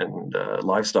and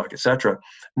livestock, etc.,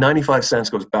 95 cents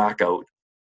goes back out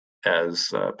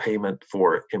as payment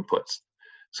for inputs.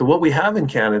 So what we have in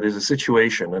Canada is a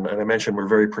situation, and I mentioned we're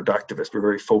very productivist, we're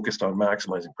very focused on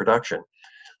maximizing production.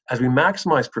 As we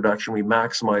maximize production, we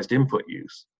maximized input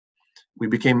use. We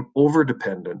became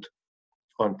over-dependent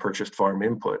on purchased farm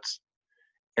inputs.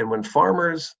 And when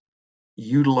farmers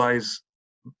utilize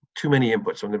too many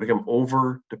inputs, when they become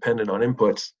over-dependent on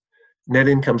inputs, net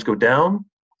incomes go down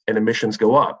and emissions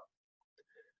go up.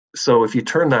 So if you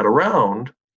turn that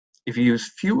around, if you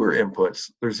use fewer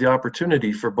inputs, there's the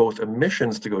opportunity for both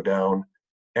emissions to go down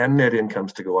and net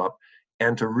incomes to go up,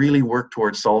 and to really work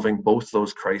towards solving both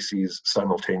those crises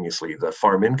simultaneously, the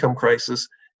farm income crisis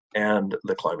and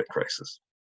the climate crisis.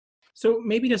 So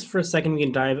maybe just for a second, we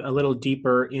can dive a little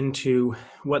deeper into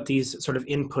what these sort of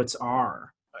inputs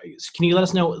are. Can you let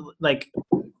us know, like,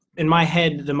 in my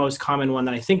head, the most common one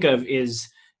that I think of is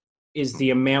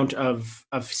the amount of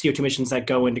CO2 emissions that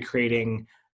go into creating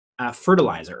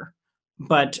fertilizer.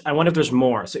 But I wonder if there's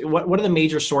more. So what are the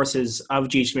major sources of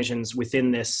GHG emissions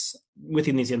within these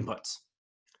inputs?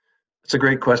 It's a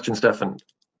great question, Stefan.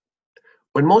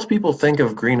 When most people think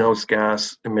of greenhouse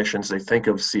gas emissions, they think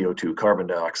of CO2, carbon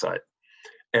dioxide.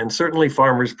 And certainly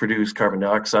farmers produce carbon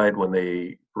dioxide when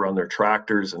they run their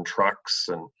tractors and trucks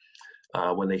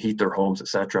and when they heat their homes,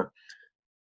 etc.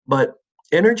 But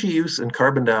energy use and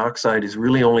carbon dioxide is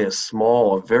really only a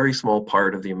very small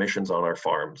part of the emissions on our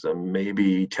farms,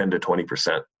 maybe 10 to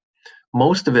 20%.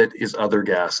 Most of it is other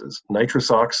gases,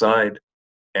 nitrous oxide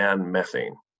and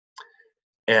methane.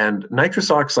 And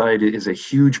nitrous oxide is a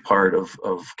huge part of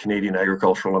Canadian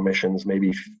agricultural emissions,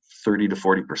 maybe 30 to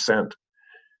 40%.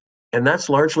 And that's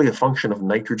largely a function of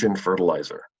nitrogen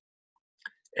fertilizer.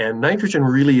 And nitrogen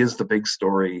really is the big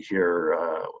story here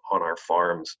on our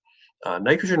farms.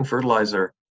 Nitrogen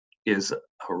fertilizer is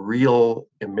a real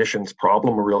emissions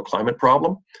problem, a real climate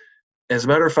problem. As a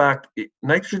matter of fact,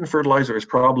 nitrogen fertilizer is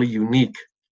probably unique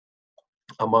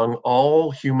among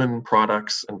all human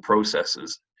products and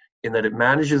processes in that it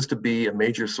manages to be a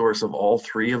major source of all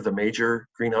three of the major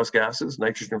greenhouse gases.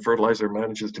 Nitrogen fertilizer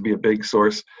manages to be a big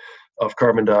source of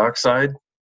carbon dioxide,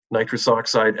 nitrous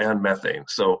oxide, and methane.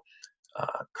 So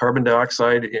carbon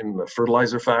dioxide in the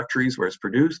fertilizer factories where it's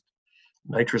produced,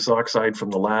 nitrous oxide from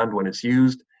the land when it's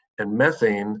used, and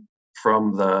methane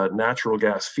from the natural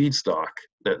gas feedstock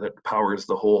that powers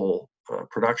the whole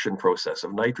production process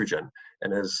of nitrogen.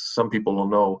 And as some people will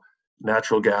know,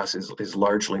 natural gas is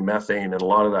largely methane, and a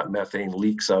lot of that methane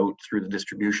leaks out through the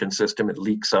distribution system. It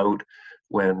leaks out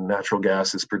when natural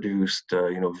gas is produced,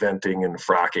 venting and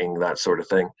fracking, that sort of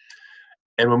thing.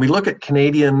 And when we look at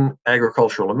Canadian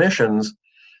agricultural emissions,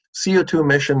 CO2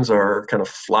 emissions are kind of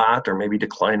flat or maybe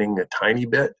declining a tiny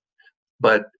bit,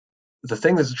 but the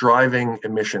thing that's driving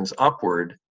emissions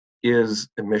upward is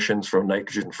emissions from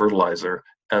nitrogen fertilizer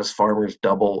as farmers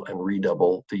double and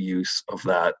redouble the use of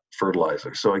that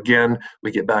fertilizer. So again,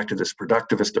 we get back to this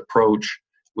productivist approach.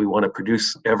 We want to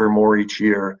produce ever more each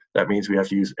year. That means we have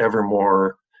to use ever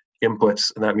more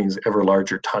inputs, and that means ever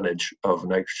larger tonnage of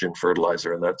nitrogen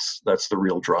fertilizer, and that's the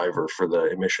real driver for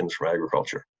the emissions from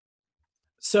agriculture.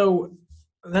 So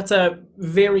that's a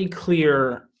very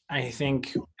clear, I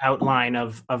think, outline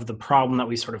of the problem that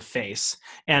we sort of face.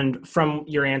 And from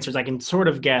your answers, I can sort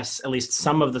of guess at least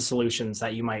some of the solutions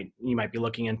that you might be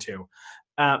looking into.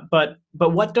 But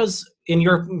what does, in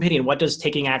your opinion, what does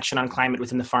taking action on climate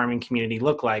within the farming community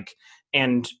look like?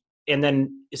 And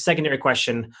then a secondary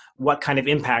question, what kind of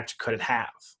impact could it have?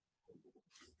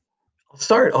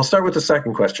 I'll start with the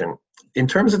second question. In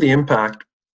terms of the impact,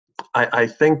 I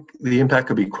think the impact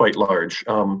could be quite large.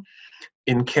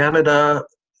 In Canada,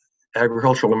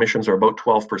 agricultural emissions are about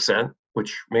 12%,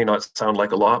 which may not sound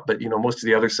like a lot, but most of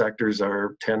the other sectors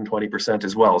are 10, 20%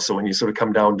 as well. So when you sort of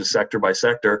come down to sector by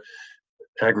sector,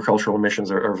 agricultural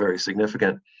emissions are very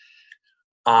significant.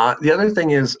 The other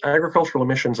thing is agricultural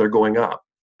emissions are going up.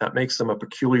 That makes them a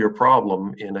peculiar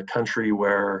problem in a country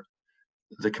where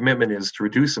the commitment is to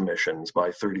reduce emissions by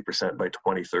 30% by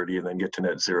 2030 and then get to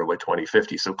net zero by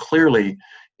 2050. So clearly,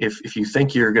 if you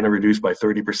think you're going to reduce by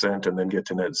 30% and then get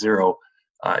to net zero,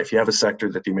 if you have a sector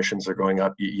that the emissions are going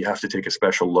up, you have to take a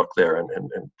special look there and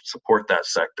support that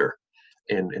sector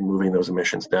in moving those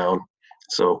emissions down.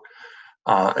 So,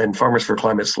 and Farmers for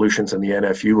Climate Solutions and the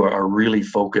NFU are really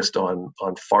focused on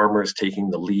farmers taking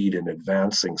the lead in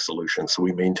advancing solutions, so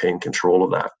we maintain control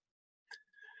of that.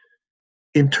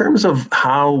 In terms of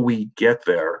how we get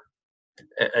there,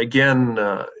 again,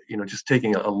 just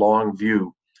taking a long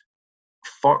view,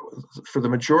 for the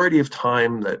majority of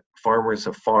time that farmers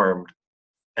have farmed,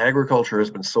 agriculture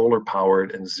has been solar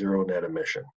powered and zero net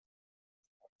emission.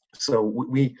 So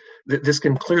this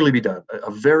can clearly be done.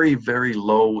 A very, very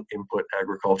low input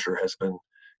agriculture has been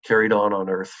carried on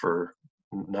Earth for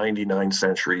 99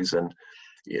 centuries, and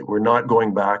we're not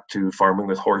going back to farming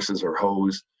with horses or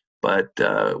hoes, but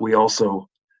we also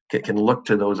can look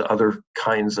to those other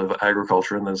kinds of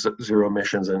agriculture and those zero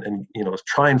emissions and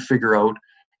try and figure out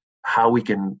how we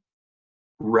can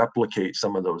replicate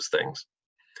some of those things.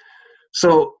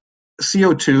 So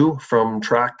CO2 from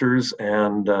tractors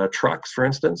and trucks, for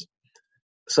instance,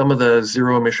 some of the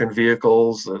zero emission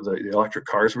vehicles, the electric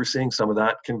cars we're seeing, some of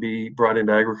that can be brought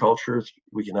into agriculture.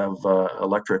 We can have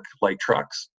electric light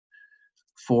trucks.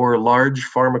 For large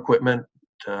farm equipment,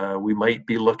 we might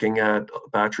be looking at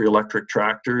battery electric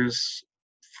tractors.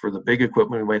 For the big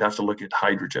equipment, we might have to look at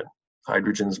hydrogen.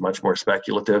 Hydrogen is much more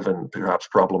speculative and perhaps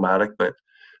problematic, but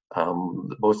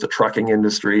both the trucking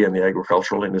industry and the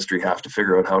agricultural industry have to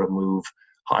figure out how to move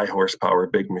high horsepower,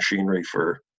 big machinery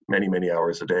for many, many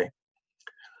hours a day.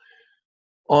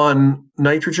 On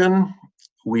nitrogen,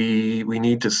 we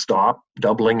need to stop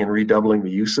doubling and redoubling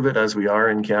the use of it as we are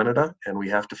in Canada, and we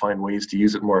have to find ways to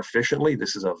use it more efficiently.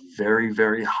 This is a very,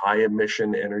 very high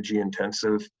emission, energy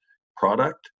intensive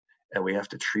product, and we have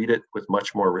to treat it with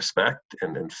much more respect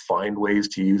and find ways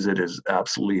to use it as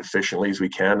absolutely efficiently as we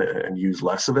can and use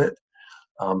less of it.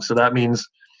 So that means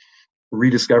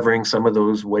rediscovering some of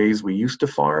those ways we used to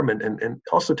farm and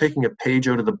also taking a page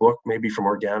out of the book, maybe from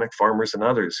organic farmers and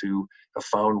others who have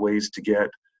found ways to get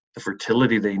the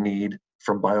fertility they need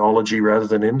from biology rather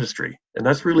than industry. And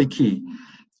that's really key.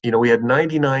 We had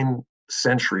 99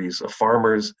 centuries of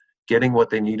farmers getting what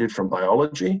they needed from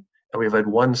biology, and we've had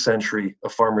 1 century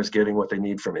of farmers getting what they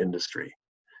need from industry.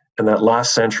 And that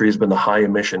last century has been the high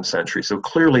emission century. So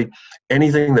clearly,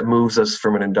 anything that moves us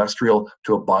from an industrial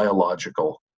to a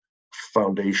biological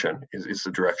foundation is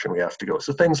the direction we have to go.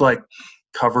 So things like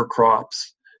cover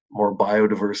crops, more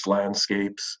biodiverse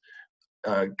landscapes,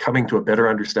 coming to a better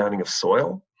understanding of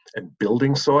soil and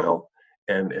building soil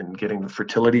and getting the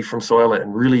fertility from soil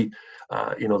and really,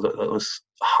 those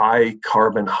high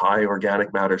carbon, high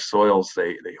organic matter soils,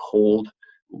 they hold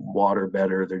water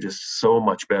better. They're just so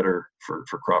much better for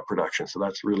crop production. So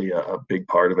that's really a big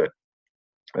part of it.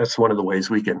 That's one of the ways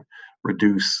we can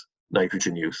reduce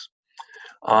nitrogen use.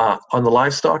 On the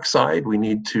livestock side, we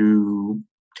need to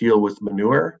deal with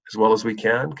manure as well as we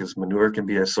can, because manure can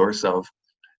be a source of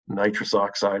nitrous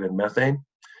oxide and methane.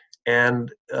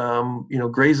 And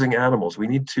grazing animals, we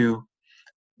need to,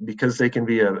 because they can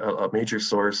be a major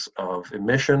source of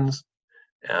emissions,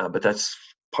 but that's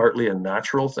partly a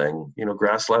natural thing.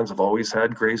 Grasslands have always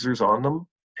had grazers on them,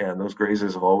 and those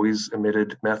grazers have always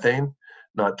emitted methane.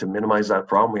 Not to minimize that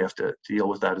problem, we have to deal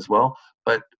with that as well.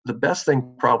 But the best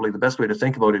thing, probably the best way to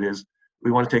think about it is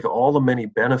we want to take all the many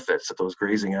benefits that those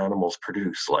grazing animals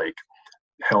produce, like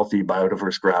healthy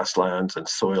biodiverse grasslands and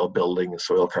soil building and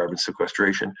soil carbon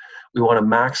sequestration. We want to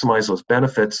maximize those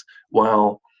benefits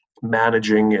while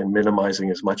managing and minimizing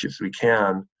as much as we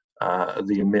can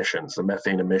the emissions, the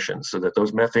methane emissions, so that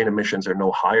those methane emissions are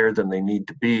no higher than they need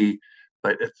to be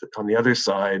But on the other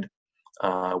side,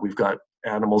 we've got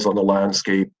animals on the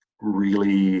landscape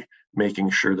really making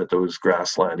sure that those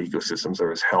grassland ecosystems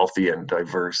are as healthy and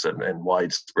diverse and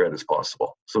widespread as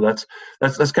possible. So that's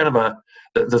kind of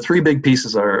the three big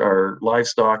pieces are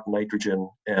livestock, nitrogen,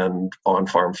 and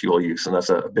on-farm fuel use, and that's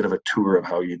a bit of a tour of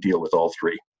how you deal with all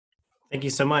three. Thank you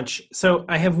so much. So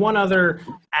I have one other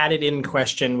added in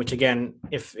question, which again,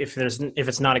 if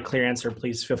it's not a clear answer,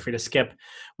 please feel free to skip,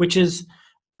 which is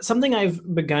something I've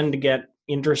begun to get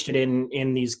interested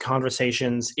in these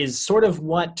conversations is sort of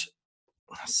what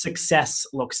success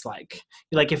looks like.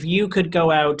 Like if you could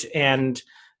go out and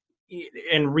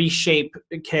reshape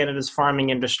Canada's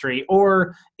farming industry,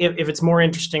 or if it's more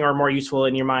interesting or more useful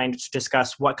in your mind to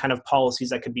discuss what kind of policies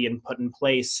that could be put in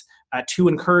place to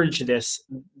encourage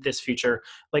this future.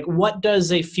 Like what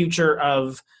does a future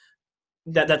of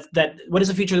what does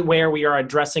a future where we are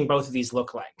addressing both of these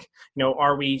look like? You know,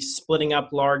 are we splitting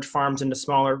up large farms into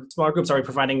smaller groups? Are we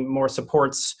providing more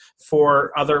supports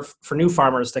for new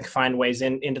farmers to find ways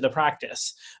into the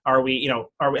practice? Are we,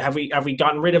 have we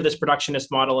gotten rid of this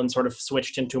productionist model and sort of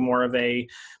switched into more of a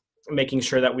making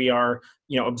sure that we are,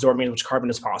 absorbing as much carbon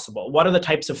as possible? What are the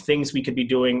types of things we could be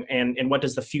doing, and what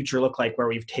does the future look like where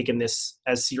we've taken this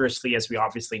as seriously as we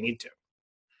obviously need to?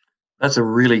 That's a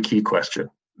really key question.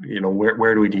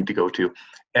 Where do we need to go to?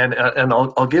 And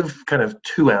I'll give kind of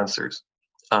two answers.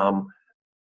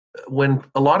 When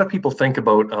a lot of people think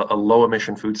about a low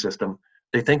emission food system,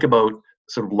 they think about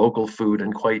sort of local food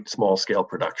and quite small scale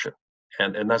production.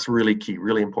 And that's really key,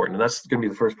 really important. And that's going to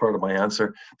be the first part of my answer.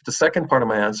 But the second part of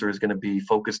my answer is going to be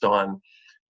focused on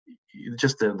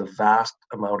just the vast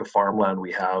amount of farmland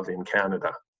we have in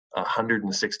Canada,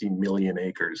 160 million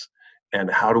acres. And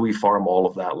how do we farm all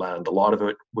of that land? A lot of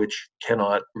it which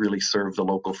cannot really serve the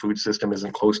local food system,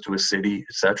 isn't close to a city,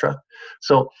 etc.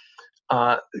 So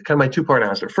kind of my two-part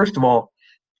answer. First of all,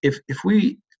 if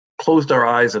we closed our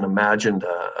eyes and imagined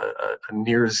a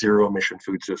near zero emission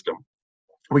food system,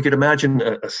 we could imagine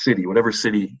a city, whatever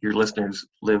city your listeners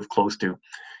live close to.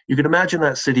 You could imagine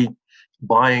that city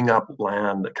buying up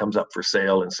land that comes up for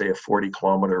sale in, say, a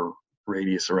 40-kilometer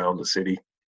radius around the city,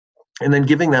 and then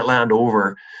giving that land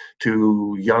over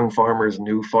to young farmers,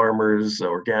 new farmers,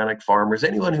 organic farmers,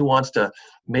 anyone who wants to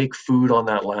make food on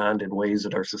that land in ways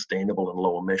that are sustainable and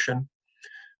low emission.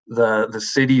 The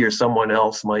city or someone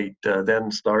else might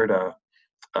then start a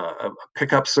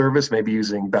pickup service, maybe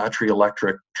using battery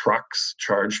electric trucks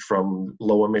charged from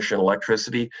low emission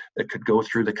electricity that could go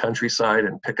through the countryside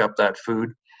and pick up that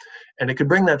food. And it could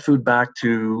bring that food back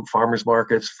to farmers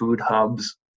markets, food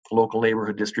hubs, local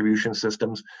neighborhood distribution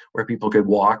systems where people could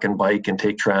walk and bike and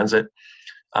take transit.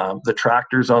 The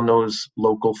tractors on those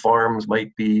local farms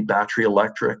might be battery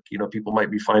electric. People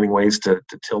might be finding ways to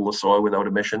till the soil without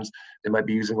emissions. They might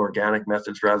be using organic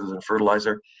methods rather than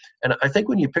fertilizer. And I think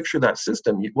when you picture that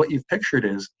system, what you've pictured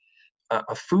is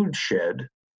a food shed,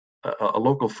 a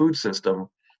local food system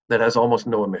that has almost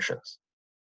no emissions.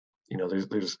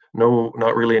 There's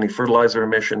not really any fertilizer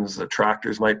emissions. The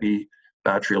tractors might be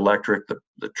battery electric,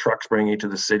 the trucks bringing it to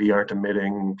the city aren't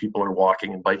emitting, people are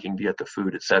walking and biking to get the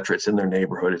food, etc. It's in their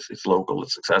neighborhood, it's local,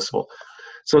 it's accessible.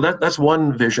 So that's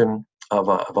one vision of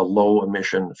a low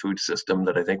emission food system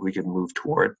that I think we could move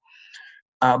toward.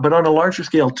 But on a larger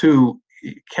scale too,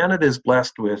 Canada is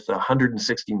blessed with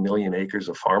 160 million acres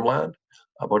of farmland,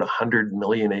 about 100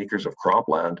 million acres of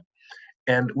cropland.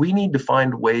 And we need to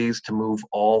find ways to move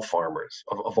all farmers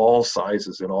of all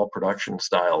sizes and all production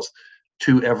styles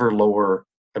to ever lower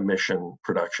emission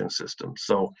production systems.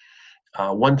 So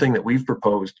one thing that we've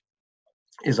proposed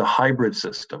is a hybrid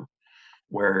system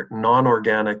where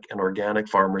non-organic and organic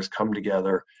farmers come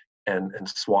together and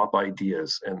swap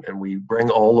ideas. And we bring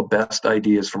all the best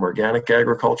ideas from organic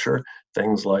agriculture,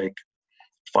 things like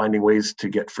finding ways to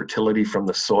get fertility from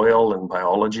the soil and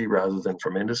biology rather than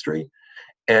from industry.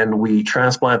 And we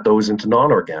transplant those into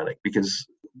non-organic, because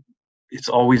it's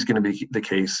always going to be the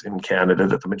case in Canada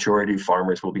that the majority of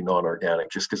farmers will be non-organic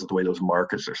just because of the way those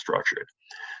markets are structured.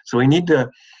 So we need to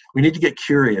get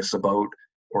curious about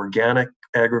organic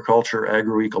agriculture,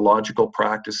 agroecological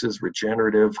practices,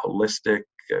 regenerative, holistic,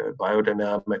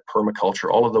 biodynamic, permaculture,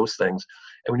 all of those things.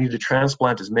 And we need to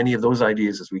transplant as many of those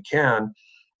ideas as we can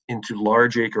into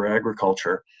large acre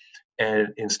agriculture. And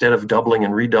instead of doubling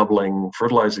and redoubling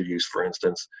fertilizer use, for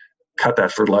instance, cut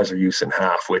that fertilizer use in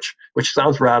half, which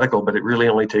sounds radical, but it really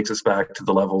only takes us back to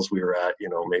the levels we were at,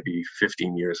 maybe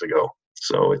 15 years ago.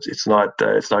 So it's not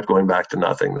going back to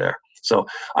nothing there. So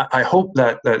I hope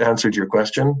that answered your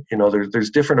question. There's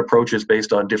different approaches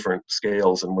based on different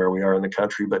scales and where we are in the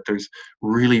country, but there's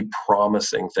really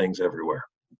promising things everywhere.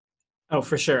 Oh,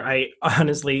 for sure. I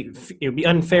honestly, it would be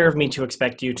unfair of me to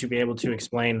expect you to be able to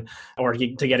explain or to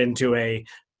get into a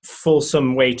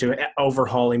fulsome way to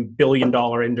overhaul $1 billion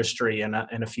industry in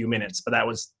a few minutes. But that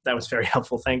was very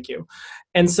helpful. Thank you.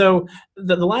 And so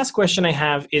the last question I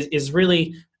have is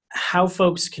really how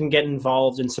folks can get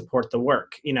involved and support the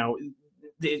work.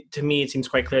 To me, it seems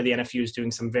quite clear the NFU is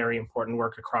doing some very important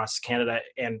work across Canada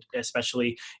and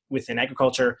especially within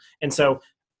agriculture. And so,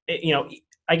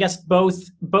 I guess both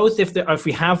if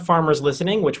we have farmers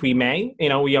listening, which we may,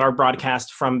 we are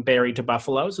broadcast from Barrie to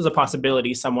Buffalo, so there's a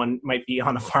possibility someone might be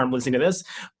on a farm listening to this,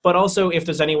 but also if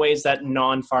there's any ways that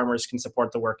non-farmers can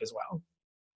support the work as well.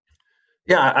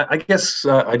 Yeah, I guess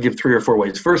I'd give 3 or 4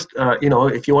 ways. First,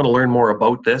 if you want to learn more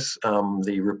about this,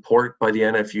 the report by the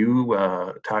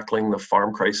NFU tackling the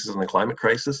farm crisis and the climate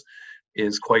crisis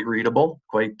is quite readable.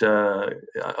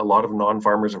 A lot of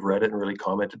non-farmers have read it and really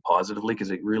commented positively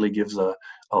because it really gives a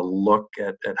look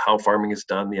at how farming is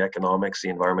done, the economics, the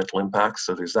environmental impacts.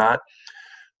 So there's that.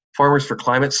 Farmers for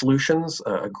Climate Solutions,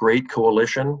 a great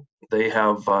coalition. They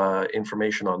have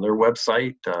information on their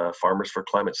website,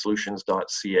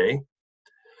 farmersforclimatesolutions.ca.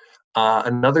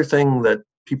 Another thing that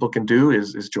people can do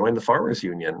is join the farmers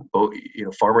union. Both,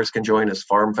 farmers can join as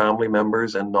farm family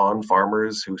members, and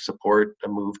non-farmers who support a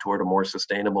move toward a more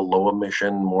sustainable, low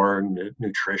emission, more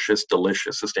nutritious,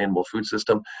 delicious, sustainable food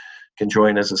system can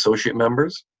join as associate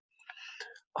members.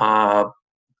 The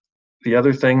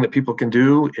other thing that people can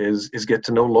do is get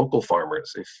to know local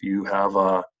farmers. If you have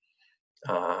a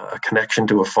connection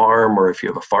to a farm, or if you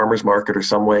have a farmer's market or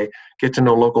some way, get to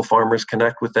know local farmers,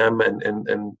 connect with them,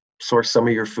 and source some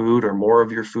of your food or more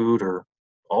of your food or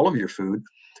all of your food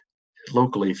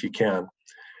locally if you can.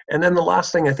 And then the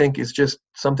last thing I think is just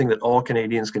something that all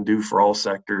Canadians can do for all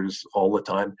sectors all the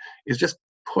time is just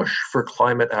push for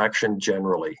climate action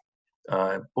generally,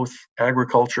 both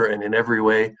agriculture and in every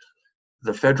way.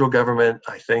 The federal government,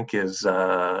 I think, is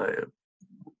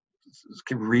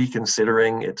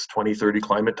reconsidering its 2030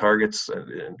 climate targets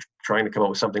and trying to come up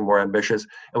with something more ambitious.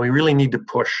 And we really need to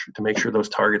push to make sure those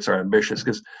targets are ambitious,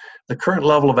 because the current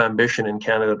level of ambition in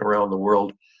Canada and around the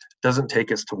world doesn't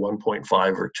take us to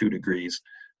 1.5 or 2 degrees.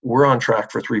 We're on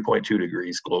track for 3.2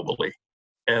 degrees globally.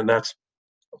 And that's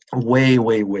way,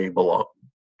 way, way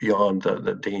beyond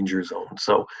the danger zone.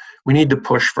 So we need to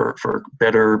push for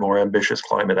better, more ambitious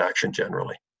climate action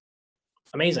generally.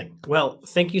 Amazing. Well,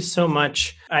 thank you so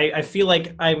much. I feel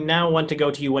like I now want to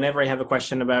go to you whenever I have a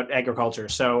question about agriculture.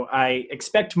 So I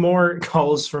expect more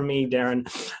calls from me, Darren.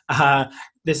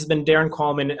 This has been Darren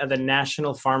Qualman, the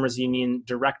National Farmers Union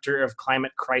Director of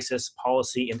Climate Crisis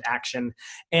Policy and Action.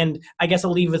 And I guess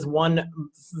I'll leave with one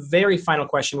very final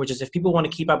question, which is if people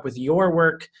want to keep up with your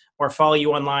work or follow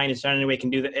you online, is there any way they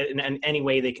can do that? In any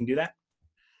way they can do that?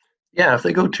 Yeah, if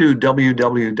they go to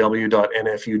www.nfu.ca,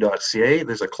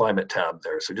 there's a climate tab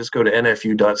there. So just go to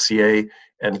nfu.ca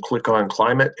and click on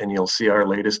climate, and you'll see our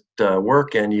latest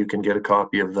work, and you can get a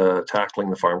copy of the Tackling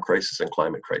the Farm Crisis and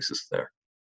Climate Crisis there.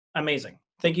 Amazing.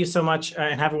 Thank you so much,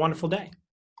 and have a wonderful day.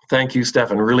 Thank you,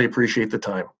 Stefan. Really appreciate the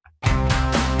time.